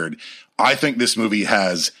the record. I think this movie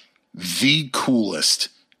has the coolest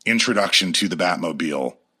introduction to the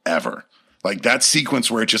Batmobile ever. Like that sequence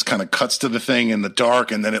where it just kind of cuts to the thing in the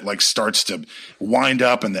dark, and then it like starts to wind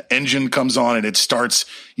up, and the engine comes on, and it starts,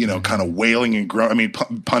 kind of wailing and growing.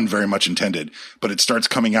 Pun very much intended, but it starts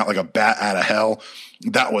coming out like a bat out of hell.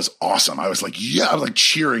 That was awesome. I was like, I was like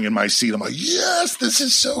cheering in my seat. I'm like, yes, this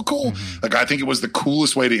is so cool. Like, I think it was the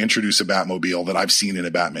coolest way to introduce a Batmobile that I've seen in a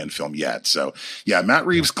Batman film yet. So yeah, Matt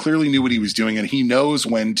Reeves clearly knew what he was doing, and he knows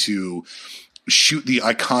when to shoot the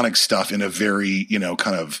iconic stuff in a very,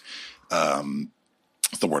 kind of,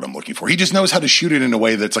 what's the word I'm looking for? He just knows how to shoot it in a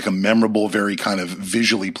way that's like a memorable, very kind of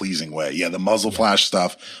visually pleasing way. Yeah. The muzzle flash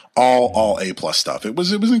stuff, all A+ stuff. It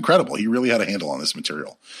was incredible. He really had a handle on this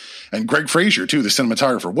material. And Greg Fraser too, the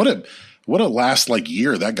cinematographer. What a last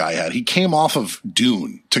year that guy had. He came off of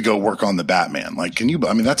Dune to go work on the Batman.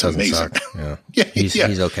 That's amazing. Yeah.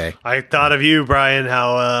 He's okay. I thought of you, Brian,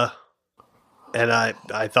 and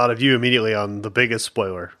I thought of you immediately on the biggest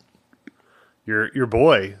spoiler. Your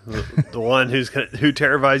boy, the one who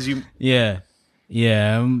terrifies you. Yeah.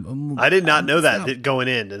 I did not know that going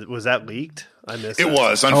in. Was that leaked? I missed it. It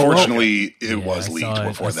was. Unfortunately, it was leaked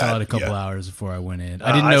before that. I saw it a couple hours before I went in.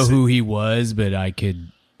 I didn't know who he was, but I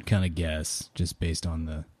could kind of guess just based on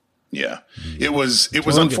the. Yeah. It was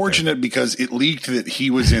unfortunate because it leaked that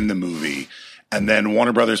he was in the movie. And then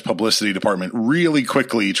Warner Brothers publicity department really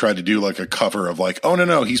quickly tried to do a cover of oh,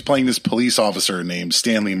 no, he's playing this police officer named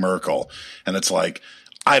Stanley Merkel. And it's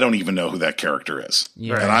I don't even know who that character is.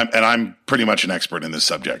 Yeah. And I'm pretty much an expert in this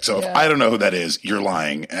subject. So if I don't know who that is, you're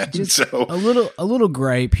lying. And just so a little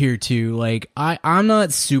gripe here too. I'm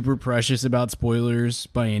not super precious about spoilers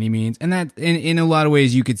by any means. And that in a lot of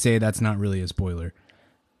ways you could say that's not really a spoiler.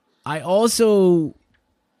 I also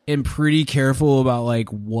am pretty careful about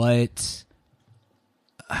what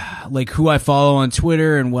who I follow on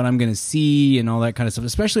Twitter and what I'm going to see and all that kind of stuff,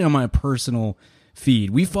 especially on my personal feed.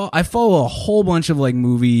 I follow a whole bunch of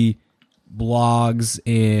movie blogs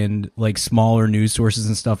and smaller news sources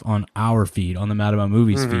and stuff on our feed, on the Mad About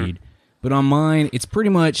Movies feed. But on mine, it's pretty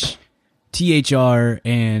much THR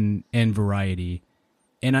and Variety.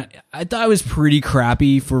 And I thought it was pretty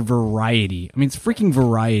crappy for Variety. I mean, it's freaking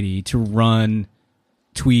Variety to run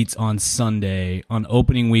tweets on Sunday on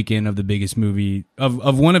opening weekend of the biggest movie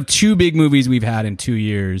of one of two big movies we've had in 2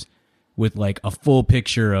 years with a full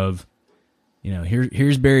picture of,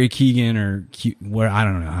 here's Barry Keoghan or where I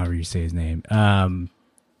don't know however you say his name. And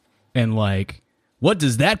what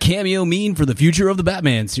does that cameo mean for the future of the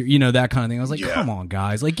Batman series? That kind of thing. I was come on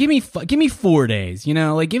guys, give me 4 days,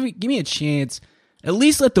 give me a chance. At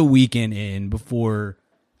least let the weekend in before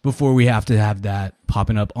we have to have that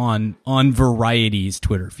popping up on Variety's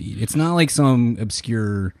Twitter feed. It's not some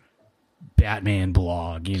obscure Batman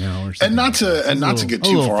blog, or something. And not to get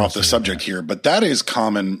too far off the subject here, but that is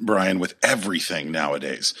common, Brian, with everything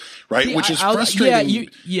nowadays, right? See, which is frustrating.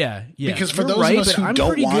 Yeah. Because for those of us who I'm don't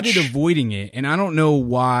pretty watch, good at avoiding it, and I don't know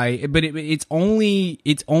why. But it's only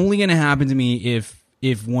going to happen to me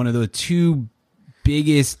if one of the two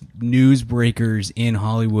biggest news breakers in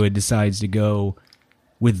Hollywood decides to go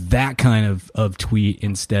with that kind of tweet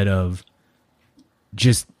instead of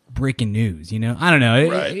just breaking news, I don't know.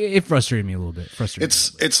 It frustrated me a little bit. It's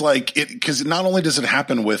because not only does it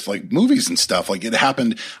happen with movies and stuff, it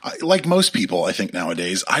happened like most people, I think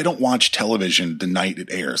nowadays, I don't watch television the night it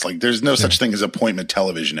airs. There's no such thing as appointment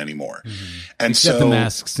television anymore. And except so The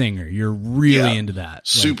Masked Singer, you're really into that.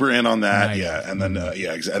 Super in on that. Yeah. And then,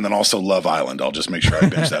 and then also Love Island. I'll just make sure I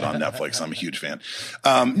binge that on Netflix. I'm a huge fan.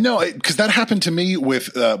 Because that happened to me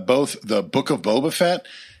with both the Book of Boba Fett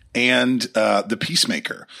and The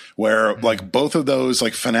Peacemaker, where both of those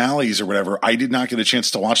finales or whatever, I did not get a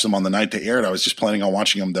chance to watch them on the night they aired. I was just planning on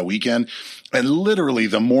watching them the weekend. And literally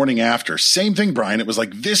the morning after, same thing, Brian. It was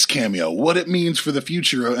this cameo, what it means for the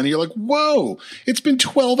future. And you're whoa, it's been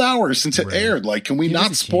 12 hours since it aired. Can we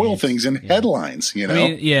not spoil things in headlines, I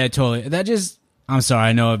mean, yeah, totally. That just, I'm sorry.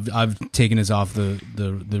 I know I've taken us off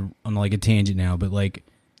the on a tangent now, but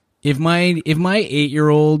if my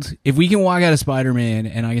 8-year-old, if we can walk out of Spider-Man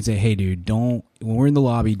and I can say, hey dude, when we're in the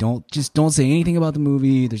lobby, don't say anything about the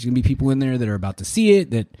movie. There's going to be people in there that are about to see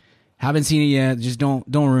it that haven't seen it yet. Just don't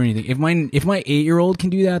ruin anything. If my 8-year-old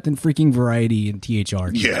can do that, then freaking Variety and THR.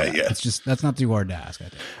 Yeah. It's just, that's not too hard to ask, I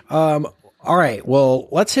think. All right. Well,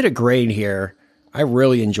 let's hit a grade here. I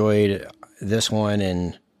really enjoyed this one,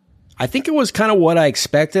 and I think it was kind of what I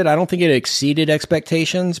expected. I don't think it exceeded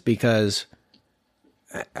expectations because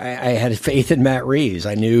I had faith in Matt Reeves.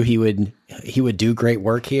 I knew he would do great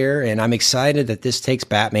work here, and I'm excited that this takes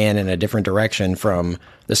Batman in a different direction from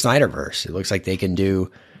the Snyderverse. It looks like they can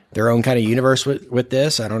do their own kind of universe with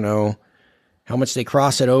this. I don't know how much they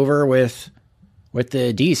cross it over with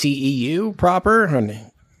the DCEU proper.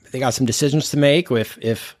 And they got some decisions to make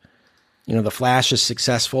if the Flash is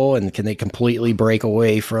successful, and can they completely break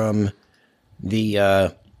away from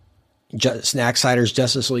the Snack Cider's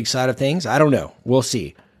Justice League side of things? I don't know. We'll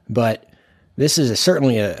see. But this is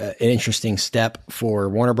certainly an interesting step for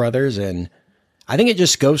Warner Brothers, and I think it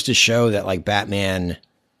just goes to show that Batman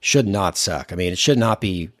should not suck. I mean, it should not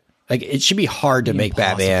be Like, it should be hard to make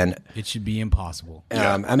Impossible. Batman. It should be impossible.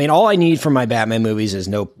 I mean, all I need from my Batman movies is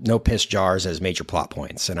no piss jars as major plot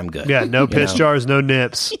points, and I'm good. Yeah, no piss jars, no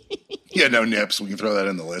nips. Yeah, no nips. We can throw that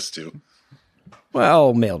in the list too.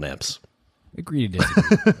 Well, male nips. Agree to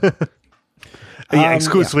disagree. Yeah,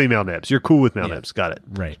 exclusively male nips. You're cool with male nips. Got it.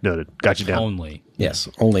 Right. Noted. Got you down. Only. Yes,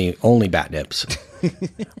 only bat nips.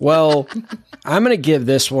 Well, I'm going to give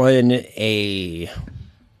this one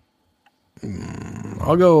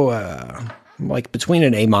I'll go like between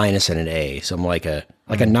an A- and an A. So I'm like a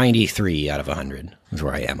 93 out of 100 is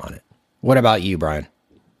where I am on it. What about you, Brian?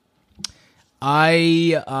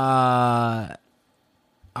 I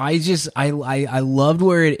loved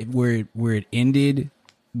where it ended.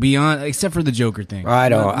 Beyond, except for the Joker thing.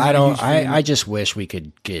 I just wish we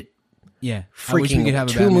could get I wish we freaking could have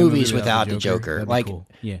a 2 Batman movies movie without the Joker. That'd be Like, cool.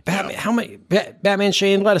 Yeah. Batman, how many Batman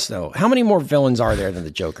Shane? Let us know. How many more villains are there than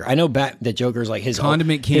the Joker? I know the Joker's like his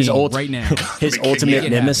Condiment King right now. his ultimate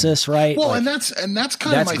nemesis, right? Well, like, and that's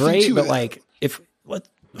kind that's of my great. thing too. But like,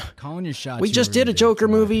 Calling your shots. we just did a Joker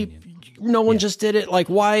movie. No one just did it. Like,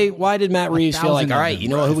 why did Matt Reeves feel like, all right, you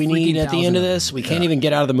know who we need at the end of this? We can't even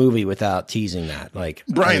get out of the movie without teasing that. Like,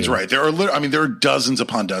 Brian's right. There are dozens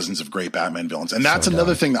upon dozens of great Batman villains, and that's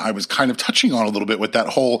another thing that I was kind of touching on a little bit with that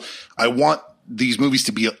whole. I want these movies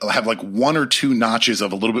to have like 1 or 2 notches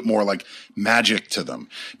of a little bit more like magic to them,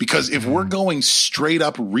 because if we're going straight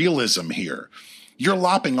up realism here, you're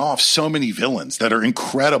lopping off so many villains that are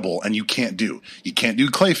incredible, and you can't do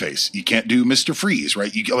Clayface, you can't do Mr. Freeze,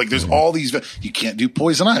 right? There's all these, you can't do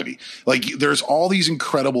Poison Ivy. Like, there's all these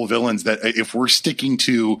incredible villains that if we're sticking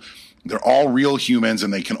to, they're all real humans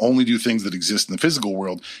and they can only do things that exist in the physical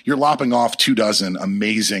world, you're lopping off 24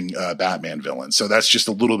 amazing Batman villains. So that's just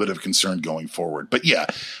a little bit of concern going forward. But yeah,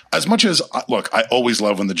 as much as, look, I always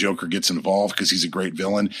love when the Joker gets involved because he's a great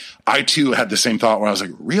villain. I too had the same thought where I was like,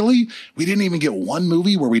 really? We didn't even get one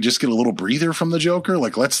movie where we just get a little breather from the Joker?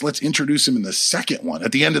 Like, let's introduce him in the second one,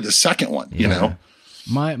 at the end of the second one, you know?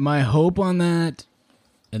 My hope on that,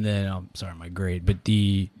 and then, I'm sorry, my grade, but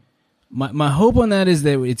my hope on that is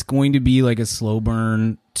that it's going to be like a slow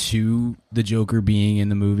burn to the Joker being in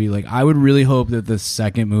the movie. Like, I would really hope that the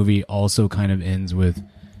second movie also kind of ends with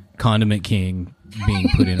Condiment King being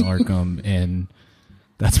put in Arkham, and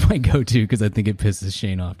that's my go-to because I think it pisses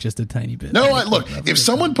Shane off just a tiny bit. No, look, if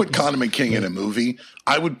someone put Condiment King in a movie,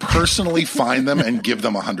 I would personally find them and give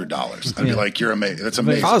them $100. I'd be like, you're amazing. That's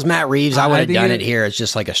amazing. If I was Matt Reeves, I would have done it here. It's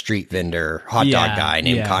just like a street vendor, hot dog guy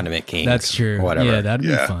named Condiment King. That's true. Or whatever. Yeah, that'd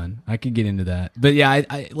be fun. I could get into that. But yeah,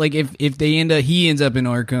 I like if he ends up in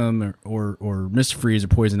Arkham or Mr. Freeze or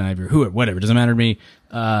Poison Ivy or whatever, doesn't matter to me.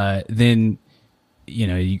 Then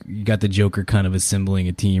you got the Joker kind of assembling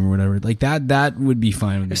a team or whatever. Like that would be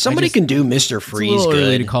fine with me. If somebody can do Mr. Freeze it's a little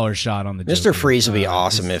early good, to call her shot on the Mr. Joker. Freeze would be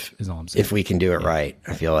awesome is all I'm saying. if we can do it right.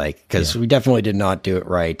 I feel like, because we definitely did not do it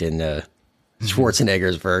right in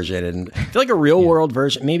Schwarzenegger's version, and I feel like a real world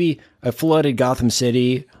version, maybe a flooded Gotham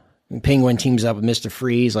City, Penguin teams up with Mr.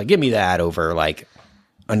 Freeze. Like, give me that over like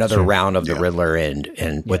another round of the Riddler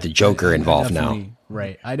and with the Joker involved now.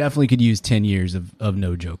 Right. I definitely could use 10 years of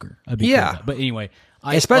no Joker. I'd be cool with that. But anyway,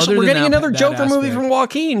 especially we're getting another Joker movie from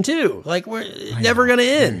Joaquin too. Like, we're never going to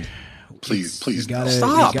end. Please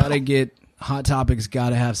stop. You gotta get Hot Topics.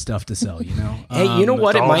 Gotta have stuff to sell. You know. Hey, you know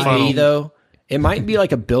what it might be though? It might be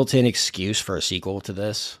like a built-in excuse for a sequel to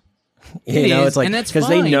this. It's like, because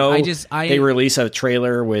they know they release a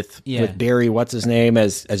trailer with Barry, what's his name,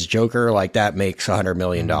 as Joker, like that makes $100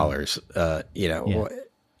 million.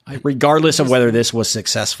 Regardless of whether this was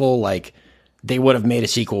successful, like they would have made a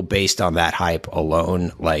sequel based on that hype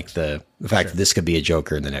alone, like the fact that this could be a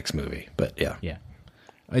Joker in the next movie. But yeah.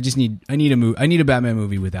 I need a Batman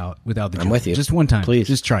movie without the Joker. I'm with you. Just one time. Please.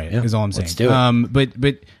 Just try it. Is all I'm saying. Let's do it.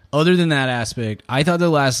 But other than that aspect, I thought the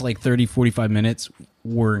last like 30, 45 minutes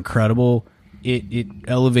were incredible. It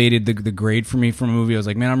elevated the grade for me from a movie. I was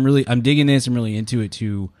like, man, I'm digging this. I'm really into it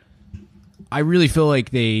too. I really feel like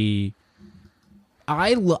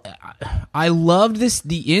I loved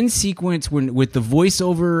the end sequence with the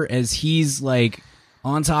voiceover as he's like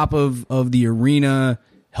on top of the arena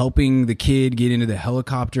helping the kid get into the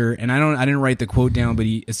helicopter. And I didn't write the quote down, but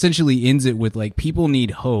he essentially ends it with like, people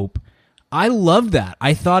need hope. I loved that.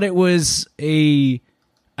 I thought it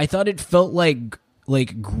felt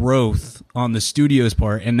like growth on the studio's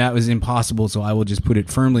part, and that was impossible. So I will just put it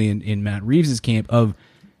firmly in Matt Reeves' camp of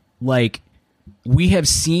like, we have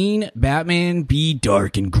seen Batman be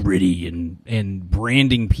dark and gritty and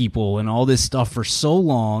branding people and all this stuff for so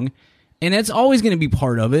long, and that's always going to be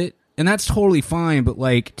part of it, and that's totally fine. But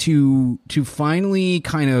like to finally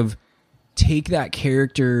kind of take that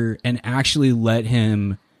character and actually let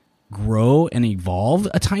him grow and evolve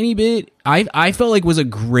a tiny bit, I felt like was a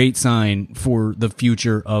great sign for the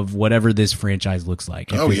future of whatever this franchise looks like.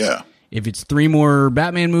 If it's 3 more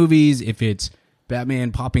Batman movies, if it's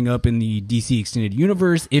Batman popping up in the DC extended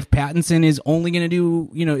universe, if Pattinson is only going to do,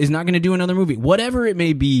 is not going to do another movie, whatever it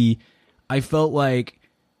may be, I felt like,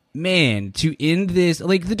 man, to end this,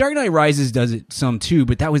 like The Dark Knight Rises does it some too,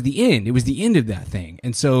 but that was the end. It was the end of that thing.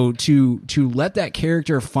 And so to let that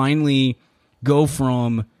character finally go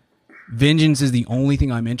from vengeance is the only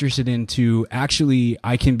thing I'm interested in to actually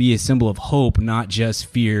I can be a symbol of hope, not just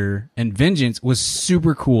fear and vengeance, was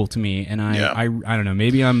super cool to me. And I don't know,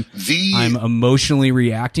 maybe I'm emotionally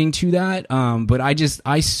reacting to that. But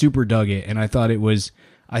I super dug it, and I thought it was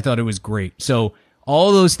great. So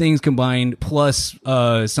all those things combined, plus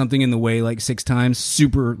Something in the Way like 6 times,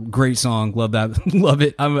 super great song. Love that. Love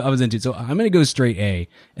it. I was into it. So I'm going to go straight A.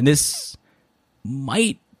 And this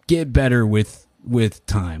might get better with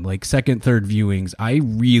time, like second, third viewings. I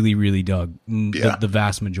really, really dug the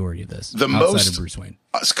vast majority of this outside of Bruce Wayne.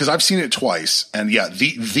 Because I've seen it twice. And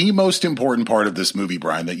the most important part of this movie,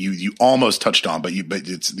 Brian, that you almost touched on, but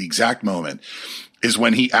it's the exact moment, is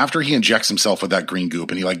when after he injects himself with that green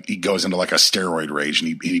goop and he goes into like a steroid rage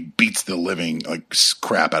and he beats the living like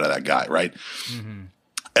crap out of that guy, right? Mm-hmm.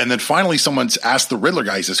 And then finally someone's asked the Riddler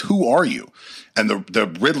guy, he says, "Who are you?" And the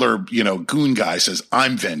Riddler, goon guy says,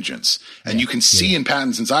 "I'm Vengeance." And you can see in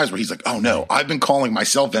Pattinson's eyes where he's like, "Oh no, I've been calling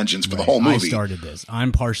myself Vengeance for the whole movie. I started this.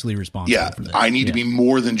 I'm partially responsible for this. I need to be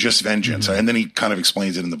more than just Vengeance." Mm-hmm. And then he kind of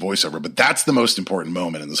explains it in the voiceover. But that's the most important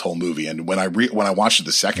moment in this whole movie. And when I watched it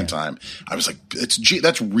the second time, I was like,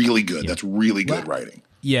 that's really good. Yeah. That's really good writing.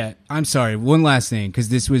 Yeah. I'm sorry. One last thing, because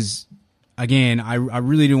this was, again, I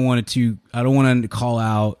really don't want to call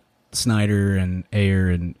out Snyder and Ayer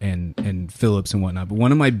and Phillips and whatnot, but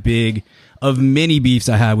one of my many beefs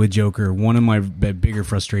I had with Joker, one of my bigger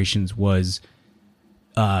frustrations was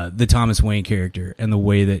the Thomas Wayne character and the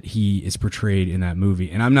way that he is portrayed in that movie.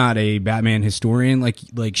 And I'm not a Batman historian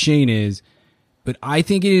like Shane is, but I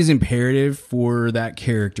think it is imperative for that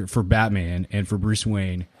character, for Batman and for Bruce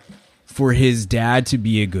Wayne, for his dad to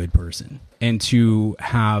be a good person and to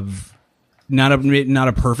have not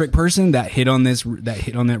a perfect person that hit on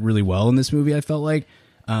that really well in this movie. I felt like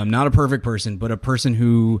not a perfect person, but a person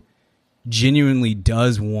who genuinely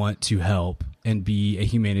does want to help and be a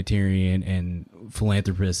humanitarian and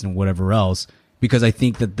philanthropist and whatever else, because I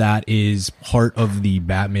think that is part of the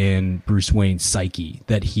Batman Bruce Wayne psyche,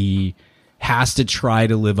 that he has to try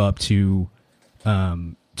to live up to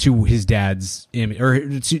his dad's image,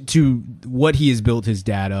 or to what he has built his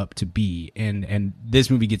dad up to be. And this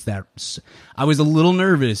movie gets that. I was a little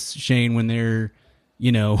nervous, Shane, when they're,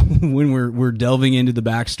 when we're delving into the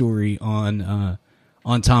backstory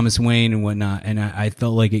on Thomas Wayne and whatnot. And I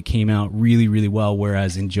felt like it came out really, really well.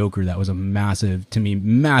 Whereas in Joker, that was a massive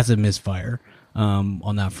misfire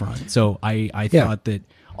on that front. So I thought that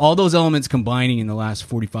all those elements combining in the last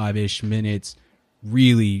 45-ish minutes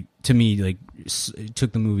really, to me, like,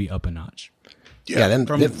 took the movie up a notch. Yeah,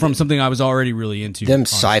 from something I was already really into. Them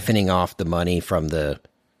siphoning off the money from the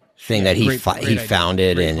thing that he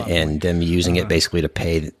founded and them using it basically to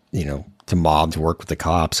pay, to mob to work with the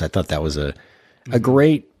cops. I thought that was a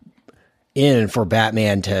great in for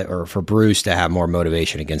Batman or for Bruce to have more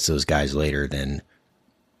motivation against those guys later than,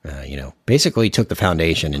 basically took the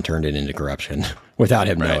foundation and turned it into corruption without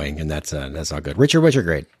him knowing. And that's not good. Richard, what's your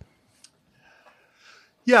grade?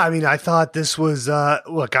 Yeah, I mean, I thought this was,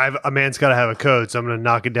 look, a man's got to have a code, so I'm going to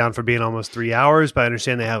knock it down for being almost 3 hours, but I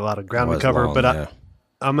understand they had a lot of ground to cover, long, but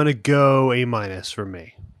I'm going to go A- for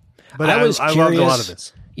me. But I loved a lot of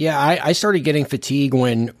this. Yeah, I started getting fatigue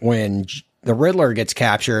when the Riddler gets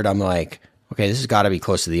captured. I'm like, okay, this has got to be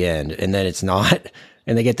close to the end, and then it's not,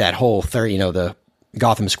 and they get that whole the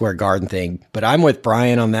Gotham Square Garden thing, but I'm with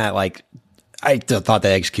Brian on that. Like, I thought the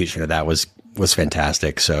execution of that was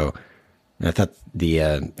fantastic, so I thought the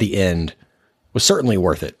end was certainly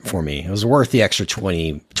worth it for me. It was worth the extra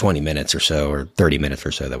 20 minutes or so, or 30 minutes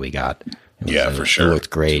or so that we got. For sure. It looked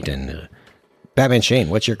great. And Batman, Shane,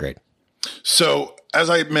 what's your grade? So, as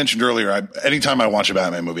I mentioned earlier, anytime I watch a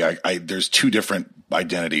Batman movie, there's 2 different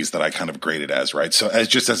identities that I kind of grade it as, right? So,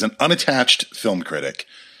 as an unattached film critic,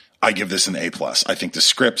 I give this an A+. I think the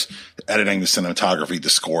script, the editing, the cinematography,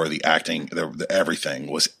 the score, the acting, everything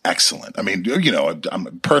was excellent. I mean,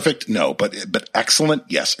 I'm perfect, no, but excellent,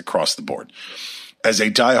 yes, across the board. As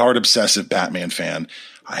a diehard obsessive Batman fan,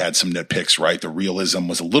 I had some nitpicks, right? The realism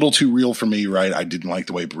was a little too real for me, right? I didn't like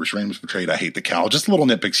the way Bruce Wayne was portrayed. I hate the cowl. Just little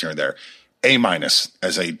nitpicks here and there. A-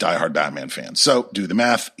 as a diehard Batman fan. So do the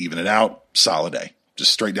math, even it out, solid A.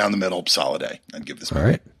 Just straight down the middle, solid A. I'd give this movie.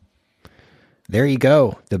 All right. there you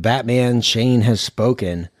go. The Batman Shane has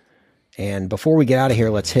spoken. And before we get out of here,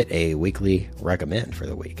 let's hit a weekly recommend for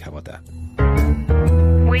the week. How about that?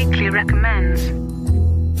 Weekly recommends.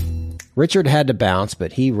 Richard had to bounce,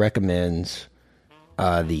 but he recommends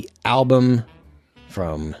the album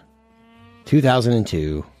from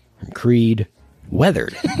 2002 from Creed,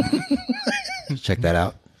 Weathered. Check that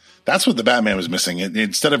out. That's what the Batman was missing.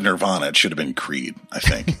 Instead of Nirvana, it should have been Creed, I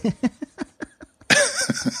think.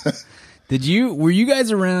 Were you guys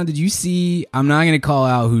around? Did you see, I'm not going to call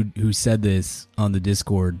out who said this on the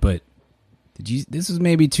Discord, but this was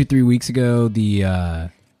maybe 2-3 weeks ago, the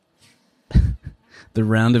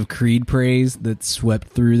round of Creed praise that swept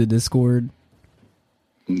through the Discord?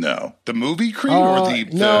 No. The movie Creed or the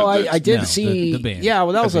No, I did see the band. Yeah,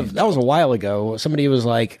 well that was a while ago. Somebody was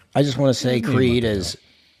like, I just want to say Creed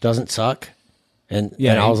doesn't suck. And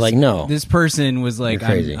I was like, no. This person was like,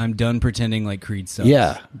 crazy. I'm done pretending like Creed sucks.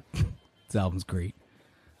 Yeah. This album's great.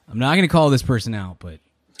 I'm not going to call this person out, but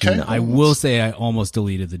Okay. I will say I almost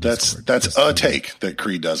deleted the Discord. That's a take that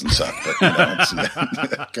Creed doesn't suck.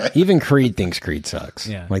 But, okay. Even Creed thinks Creed sucks.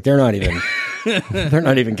 Yeah. Like they're not even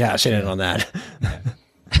cashing in on that.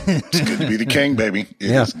 It's good to be the king, baby.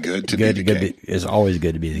 It's good to be the king. It's always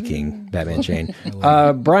good to be the king, Batman Shane.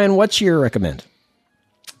 Brian, what's your recommend?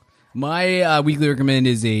 My weekly recommend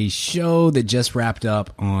is a show that just wrapped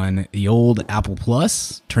up on the old Apple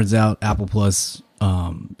Plus. Turns out Apple Plus,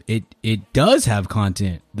 it does have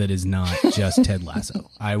content that is not just Ted Lasso.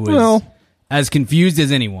 I was as confused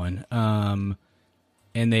as anyone. And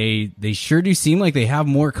they sure do seem like they have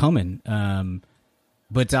more coming.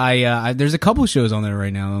 But I there's a couple shows on there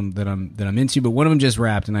right now that I'm into, but one of them just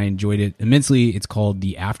wrapped and I enjoyed it immensely. It's called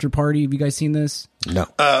The After Party. Have you guys seen this? No.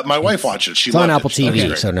 My wife watched it. It's on Apple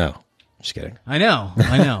TV, so no. Just kidding. I know.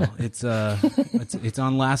 It's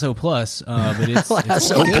on Lasso Plus, but it's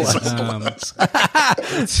Lasso Plus.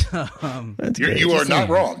 You are not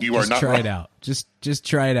wrong. You are not try wrong. it out. Just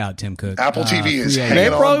try it out, Tim Cook. Apple TV is hanging They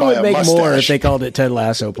on probably by would a make mustache. more if they called it Ted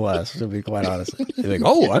Lasso Plus, to be quite honest. You're like,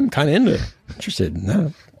 oh, I'm kind of interested in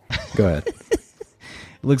that. Go ahead. It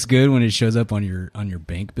looks good when it shows up on your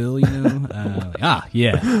bank bill, you know.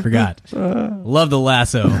 Forgot. Love the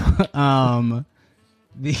Lasso.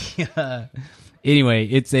 Anyway,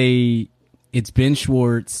 it's Ben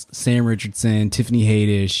Schwartz, Sam Richardson, Tiffany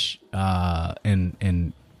Haddish,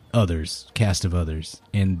 and others, cast of others,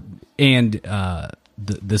 and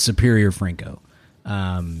the Superior Franco.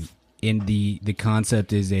 And the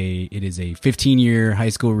concept is a 15-year high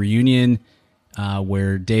school reunion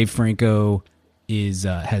where Dave Franco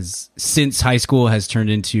has since high school has turned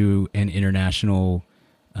into an international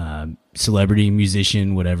celebrity,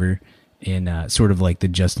 musician, whatever. In sort of like the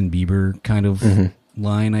Justin Bieber kind of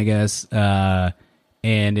line, I guess.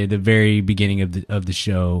 And at the very beginning of the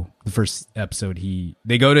show, the first episode,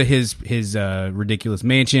 they go to his ridiculous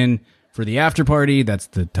mansion for the after party. That's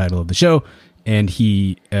the title of the show, and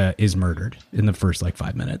he is murdered in the first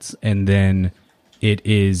 5 minutes, and then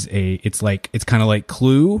it's kind of like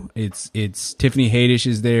Clue. It's Tiffany Haddish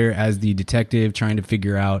is there as the detective trying to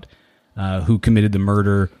figure out who committed the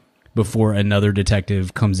murder, before another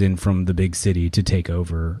detective comes in from the big city to take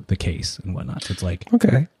over the case and whatnot. So it's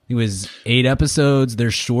okay. It was 8 episodes. They're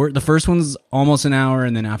short. The first one's almost an hour,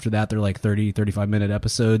 and then after that, they're 30, 35-minute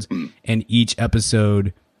episodes. And each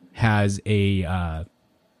episode has a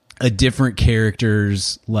different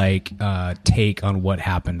character's take on what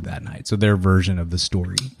happened that night. So their version of the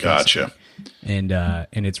story. Gotcha. And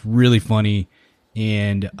it's really funny.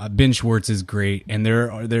 And Ben Schwartz is great, and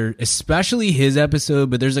there especially his episode,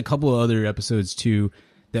 but there's a couple of other episodes too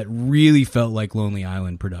that really felt like Lonely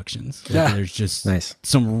Island productions. There's just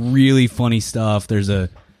some really funny stuff. There's a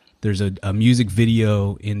music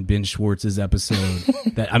video in Ben Schwartz's episode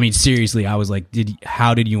that, I mean, seriously, I was like,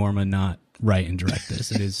 how did Yorma not write and direct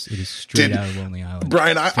this? It is straight out of Lonely Island.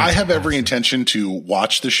 Brian, I have every intention to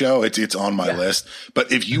watch the show. It's on my list.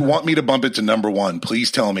 But if you want me to bump it to number one, please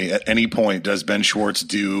tell me at any point, does Ben Schwartz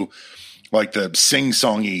do the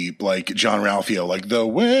sing-songy, John Ralphio, the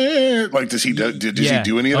where? Does he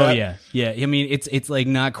do any of that? Oh, yeah. I mean, it's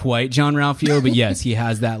not quite John Ralphio, but yes, he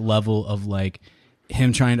has that level of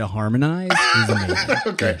him trying to harmonize is amazing.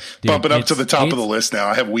 Okay. Bump it up to the top of the list now.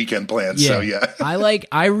 I have weekend plans, so yeah.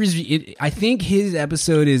 I think his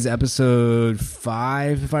episode is episode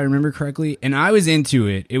 5, if I remember correctly, and I was into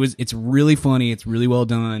it. It's really funny. It's really well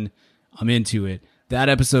done. I'm into it. That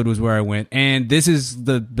episode was where I went, and this is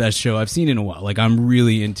the best show I've seen in a while. I'm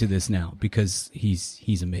really into this now because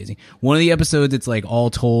he's amazing. One of the episodes, it's all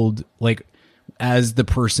told, as the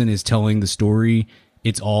person is telling the story,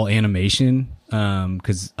 it's all animation.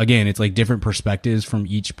 Because again, it's like different perspectives from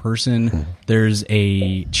each person. There's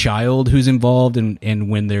a child who's involved, and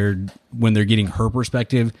when they're getting her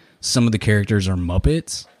perspective, some of the characters are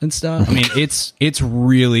Muppets and stuff. I mean, it's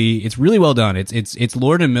really well done. It's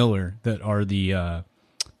Lord and Miller that are the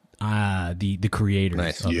creators.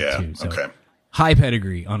 Nice. Of Yeah. it too. So Okay. high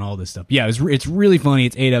pedigree on all this stuff. Yeah, it's really funny.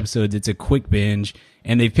 It's 8 episodes. It's a quick binge,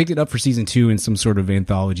 and they've picked it up for season 2 in some sort of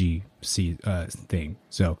anthology thing.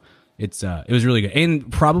 So it was really good,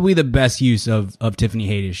 and probably the best use of Tiffany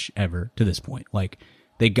Haddish ever to this point. Like,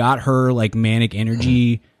 they got her like manic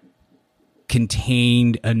energy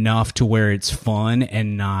contained enough to where it's fun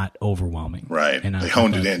and not overwhelming. Right. And They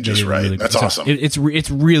honed it in just right. That's awesome. It's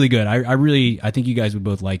really good. I think you guys would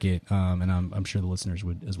both like it, and I'm sure the listeners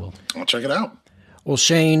would as well. I'll check it out. Well,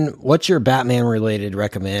 Shane, what's your Batman-related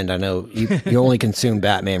recommend? I know you only consume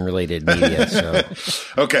Batman-related media, so...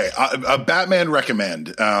 Okay, a Batman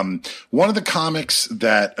recommend. One of the comics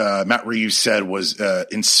that Matt Reeves said was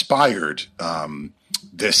inspired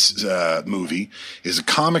this movie is a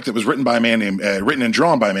comic that was written and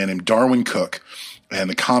drawn by a man named Darwin Cook. And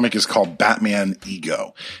the comic is called Batman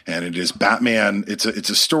Ego, and it is Batman. It's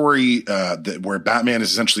a story where Batman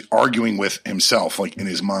is essentially arguing with himself, like in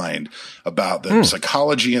his mind, about the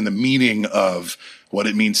psychology and the meaning of what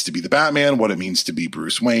it means to be the Batman, what it means to be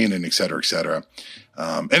Bruce Wayne, and et cetera, et cetera.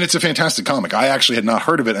 And it's a fantastic comic. I actually had not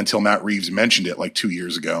heard of it until Matt Reeves mentioned it like 2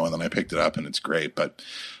 years ago, and then I picked it up, and it's great. But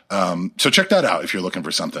so check that out if you're looking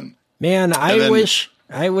for something. Man, I wish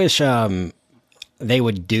they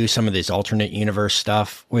would do some of this alternate universe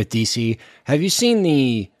stuff with DC. Have you seen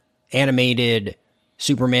the animated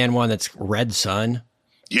Superman one that's Red Sun?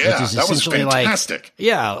 Yeah, that was fantastic.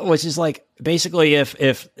 Which is like basically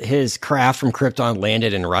if his craft from Krypton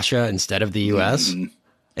landed in Russia instead of the U.S.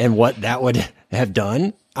 and what that would have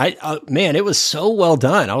done. Man, it was so well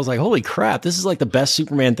done. I was like, holy crap, this is like the best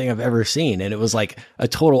Superman thing I've ever seen. And it was like a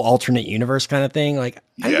total alternate universe kind of thing. Like,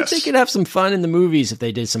 I think they could have some fun in the movies if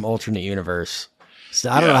they did some alternate universe. So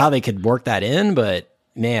I don't know how they could work that in, but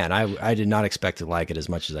man, I did not expect to like it as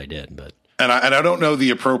much as I did. But and I don't know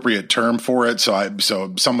the appropriate term for it,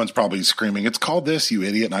 so someone's probably screaming, "It's called this, you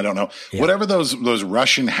idiot!" And I don't know whatever those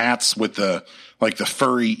Russian hats with the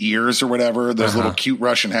furry ears or whatever, those little cute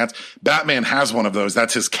Russian hats. Batman has one of those.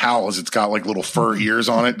 That's his cowl. It's got like little fur ears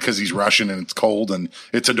on it because he's Russian and it's cold and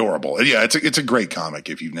it's adorable. And yeah, it's a great comic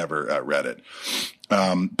if you've never read it.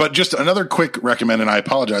 But just another quick recommend, and I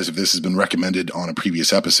apologize if this has been recommended on a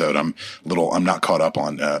previous episode. I'm not caught up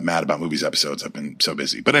on Mad About Movies episodes. I've been so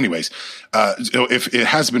busy. But anyways, if it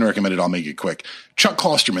has been recommended, I'll make it quick. Chuck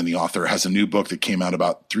Klosterman, the author, has a new book that came out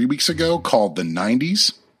about 3 weeks ago called The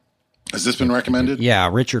 90s. Has this been recommended? Yeah,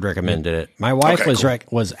 Richard recommended it. My wife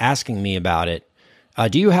was asking me about it.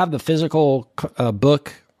 Do you have the physical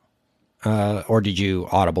book? Or did you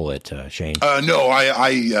audible it, Shane? No,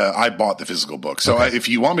 I bought the physical book. So if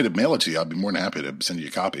you want me to mail it to you, I'd be more than happy to send you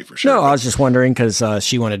a copy for sure. No, I was just wondering because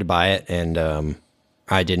she wanted to buy it, and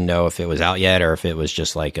I didn't know if it was out yet or if it was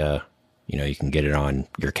just like you can get it on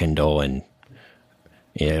your Kindle and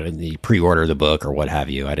you pre-order the book or what have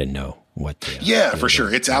you. I didn't know what. For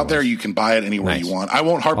sure, it's out there. You can buy it anywhere you want. I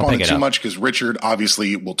won't harp on it too much because Richard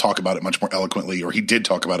obviously will talk about it much more eloquently, or he did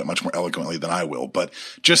talk about it much more eloquently than I will. But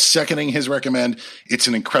just seconding his recommend, it's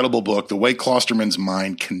an incredible book. The way Klosterman's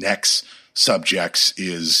mind connects subjects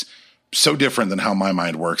is so different than how my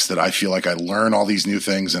mind works that I feel like I learn all these new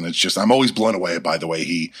things, and it's just I'm always blown away by the way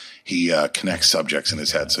he connects subjects in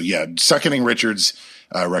his head. So yeah, seconding Richard's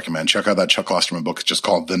recommend. Check out that Chuck Klosterman book. It's just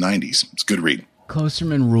called The 90s. It's a good read.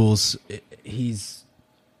 Klosterman rules.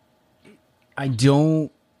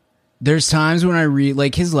 There's times when I read,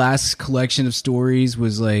 like, his last collection of stories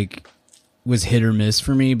was hit or miss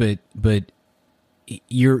for me, but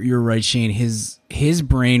you're right, Shane. His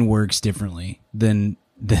brain works differently than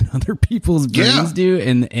other people's brains do.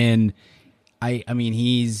 And I mean,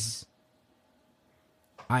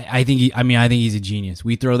 I think he's a genius.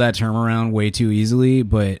 We throw that term around way too easily,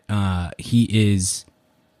 but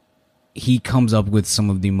he comes up with some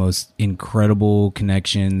of the most incredible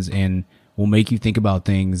connections and will make you think about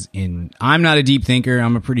things I'm not a deep thinker.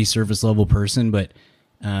 I'm a pretty surface level person, but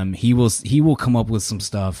he will come up with some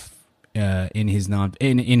stuff in his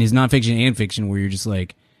nonfiction and fiction where you're just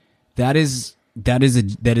like, that is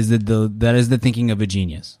the thinking of a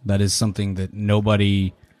genius. That is something that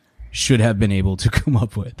nobody should have been able to come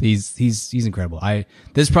up with. He's incredible.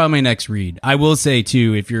 This is probably my next read. I will say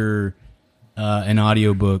too, if you're an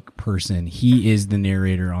audiobook person, he is the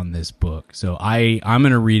narrator on this book. So I'm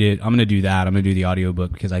going to read it. I'm going to do that. I'm going to do the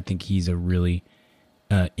audiobook because I think he's a really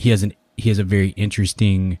he has a very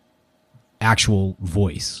interesting actual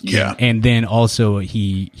voice. Yeah. And then also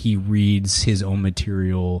he reads his own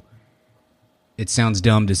material. It sounds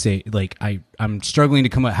dumb to say, like, I'm struggling to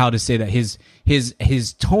come up how to say that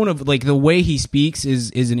his tone of, like, the way he speaks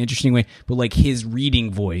is an interesting way, but like his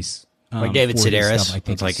reading voice, like David for his Sedaris, stuff, I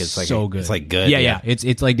think it's like so good. It's like good. Yeah.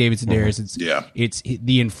 It's like David Sedaris. It's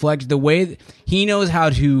the the way he knows how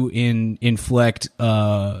to inflect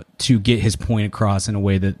to get his point across in a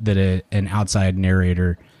way that an outside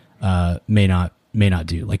narrator may not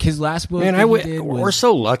do. Like his last book. Man, we're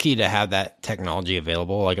so lucky to have that technology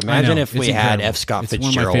available. Like, imagine if we had F. Scott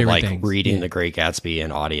Fitzgerald like reading The Great Gatsby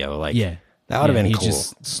in audio. Like, that would have been cool. He's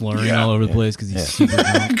just slurring all over the place because he's super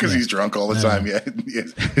drunk. Because he's drunk all the time. Yeah,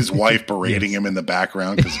 his wife berating him in the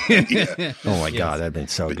background. Oh my god, that'd been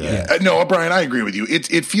so good. No, Brian, I agree with you.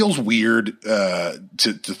 It feels weird to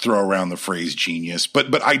throw around the phrase genius,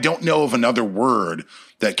 but I don't know of another word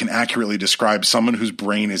that can accurately describe someone whose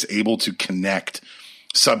brain is able to connect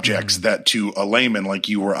subjects that to a layman like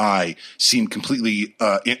you or I seem completely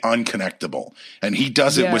unconnectable. And he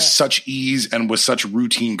does it with such ease and with such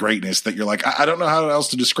routine greatness that you're like, I don't know how else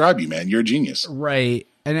to describe you, man. You're a genius. Right.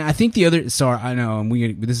 And I think the other, sorry, I know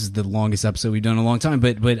this is the longest episode we've done in a long time,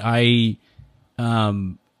 but the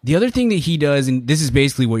other thing that he does, and this is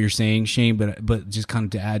basically what you're saying, Shane, but just kind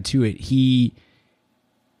of to add to it,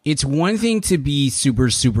 it's one thing to be super,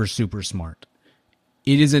 super, super smart.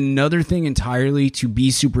 It is another thing entirely to be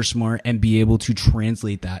super smart and be able to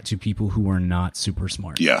translate that to people who are not super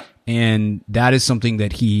smart. Yeah. And that is something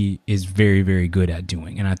that he is very, very good at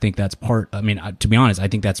doing. And I think that's to be honest, I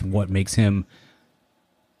think that's what makes him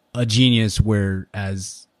a genius,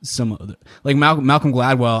 whereas some other, like Malcolm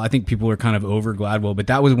Gladwell, I think people are kind of over Gladwell, but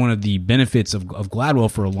that was one of the benefits of Gladwell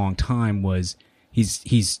for a long time was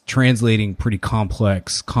he's translating pretty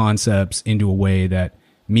complex concepts into a way that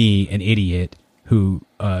me, an idiot, who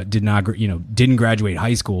didn't graduate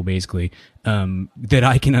high school, basically, that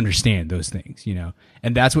I can understand those things,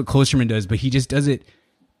 and that's what Klosterman does. But he just does it.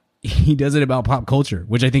 He does it about pop culture,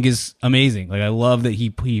 which I think is amazing. Like, I love that he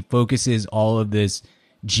focuses all of this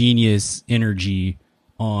genius energy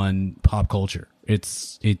on pop culture.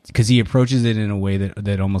 It's because he approaches it in a way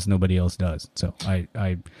that almost nobody else does. So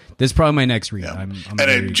this is probably my next read. Yeah.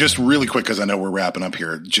 And just really quick, because I know we're wrapping up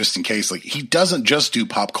here, just in case, like, he doesn't just do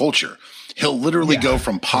pop culture. He'll literally go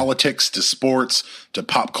from politics to sports to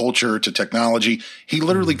pop culture to technology. He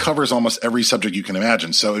literally covers almost every subject you can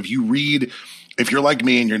imagine. So if you're like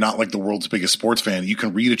me and you're not like the world's biggest sports fan, you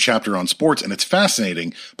can read a chapter on sports and it's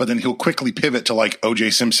fascinating, but then he'll quickly pivot to like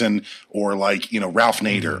O.J. Simpson or like, Ralph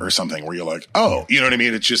Nader or something where you're like, oh, you know what I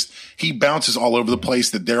mean? It's just, he bounces all over the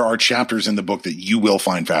place that there are chapters in the book that you will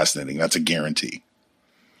find fascinating. That's a guarantee.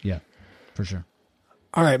 Yeah, for sure.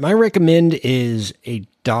 All right, my recommend is a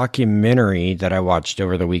documentary that I watched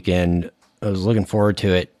over the weekend. I was looking forward to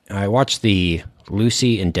it. I watched the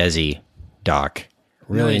Lucy and Desi doc.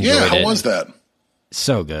 Really enjoyed it. Yeah, how was that?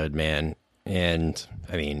 So good, man. And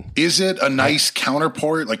I mean, is it a nice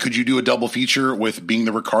counterpart? Like, could you do a double feature with Being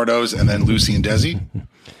the Ricardos and then Lucy and Desi?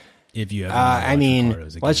 If you have,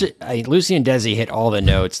 Lucy and Desi hit all the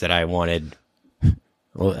notes that I wanted.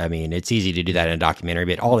 Well, I mean, it's easy to do that in a documentary,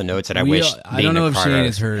 but all the notes that I wish. I don't know if Shane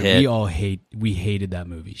has heard. We hated that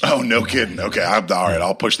movie. Shane. Oh, no kidding. Okay, all right.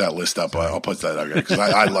 I'll push that list up. I'll put that up because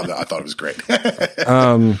I love that. I thought it was great.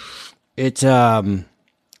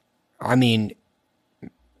 I mean,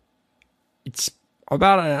 it's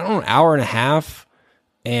about an hour and a half,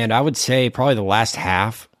 and I would say probably the last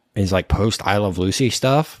half is like post I Love Lucy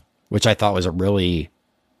stuff, which I thought was a really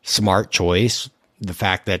smart choice. The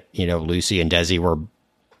fact that Lucy and Desi were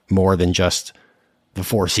more than just the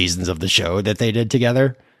 4 seasons of the show that they did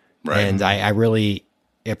together. Right. And I really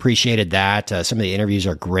appreciated that. Some of the interviews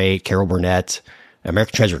are great. Carol Burnett,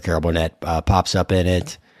 American Treasure Carol Burnett, pops up in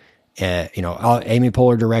it. Amy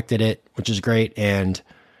Poehler directed it, which is great. And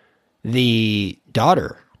the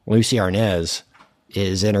daughter, Lucy Arnaz,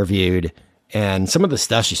 is interviewed. And some of the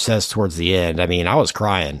stuff she says towards the end, I mean, I was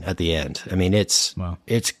crying at the end. I mean, it's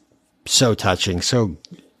so touching, so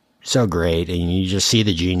great, and you just see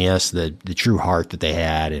the genius, the true heart that they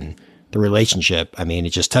had, and the relationship. I mean,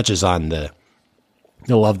 it just touches on the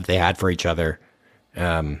love that they had for each other,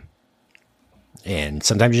 and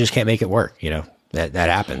sometimes you just can't make it work. That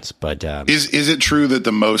happens. But is it true that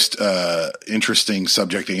the most interesting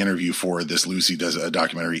subject they interview for this Lucy Does a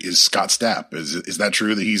documentary is Scott Stapp? Is that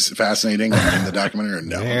true that he's fascinating in the documentary? Or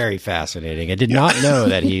no, very fascinating. I did not know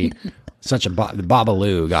that he. Such a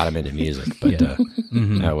Babalu got him into music, but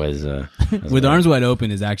that was With Arms Wide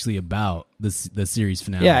Open is actually about the series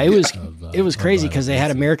finale. Yeah, it was crazy because they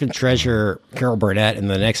had American Treasure Carol Burnett, and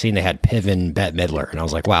the next scene they had Piven Bette Midler, and I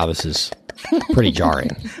was like, wow, this is Pretty jarring.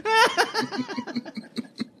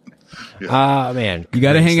 Man, you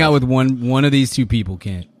got to hang out with one of these two people,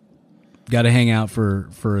 Kent. Got to hang out for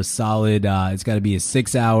a solid. It's got to be a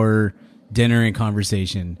 6-hour dinner and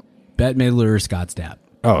conversation. Bette Midler or Scott Stapp?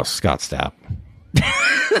 Oh, Scott Stapp.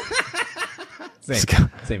 Same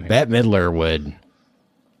here. Bette Midler would.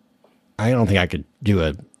 I don't think I could do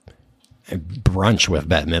a brunch with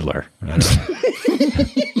Bette Midler. I don't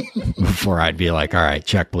know. Before I'd be like, all right,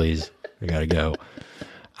 check, please. I got to go.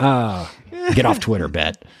 Get off Twitter,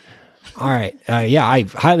 Bet. All right. Yeah, I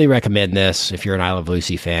highly recommend this if you're an I Love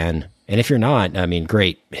Lucy fan. And if you're not, I mean,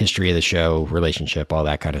 great history of the show, relationship, all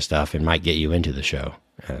that kind of stuff, and might get you into the show.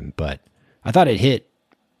 But I thought it hit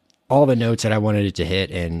all the notes that I wanted it to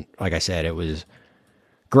hit. And like I said, it was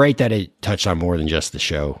great that it touched on more than just the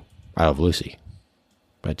show, I Love Lucy.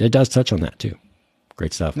 But it does touch on that, too.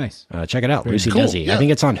 Great stuff. Nice. Check it out. Very Lucy cool. Desi. Yeah. I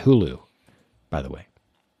think it's on Hulu, by the way.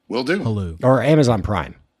 Will do. Hulu. Or Amazon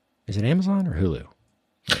Prime. Is it Amazon or Hulu?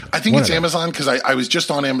 I think One it's of them. Amazon because I was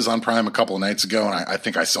just on Amazon Prime a couple of nights ago, and I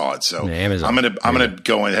think I saw it. So Yeah, Amazon. I'm gonna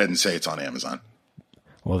go ahead and say it's on Amazon.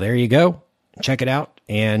 Well, there you go. Check it out.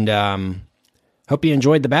 And hope you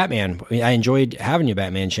enjoyed the Batman. I enjoyed having you,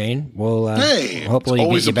 Batman Shane. We'll Hey, hopefully it's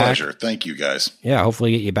always get you a back. pleasure. Thank you, guys. Yeah,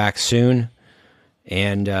 hopefully get you back soon.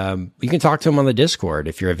 And you can talk to him on the Discord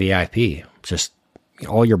if you're a VIP. Just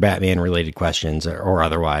all your Batman-related questions or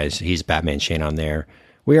otherwise. He's Batman Shane on there.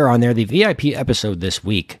 We are on there. The VIP episode this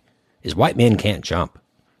week is White Men Can't Jump.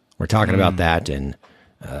 We're talking about that and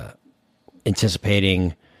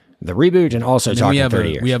anticipating the reboot and also talking 30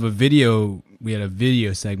 years. We had a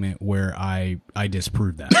video segment where I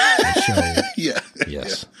disproved that. I show Yeah.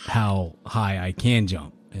 Yes. how high I can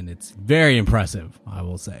jump, and it's very impressive, I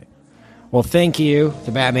will say. Well, thank you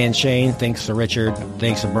to Batman Shane. Thanks to Richard.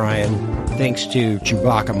 Thanks to Brian. Thanks to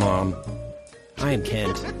Chewbacca Mom. I am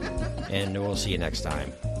Kent, and we'll see you next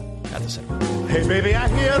time at the cinema. Hey, baby, I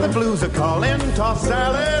hear the blues are calling. Tossed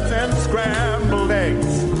salads and scrambled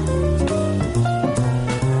eggs.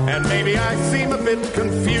 And maybe I seem a bit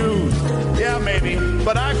confused. Yeah, maybe,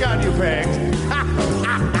 but I got you pegged.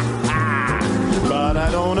 But I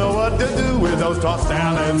don't know what to do with those tossed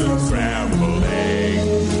salads and scrambled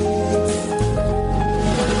eggs.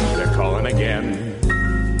 They're calling again.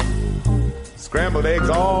 Scrambled eggs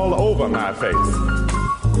all over my face.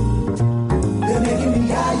 They're making me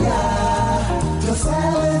yah-yah. Your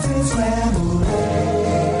salads and scrambled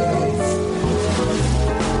eggs.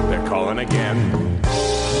 They're calling again.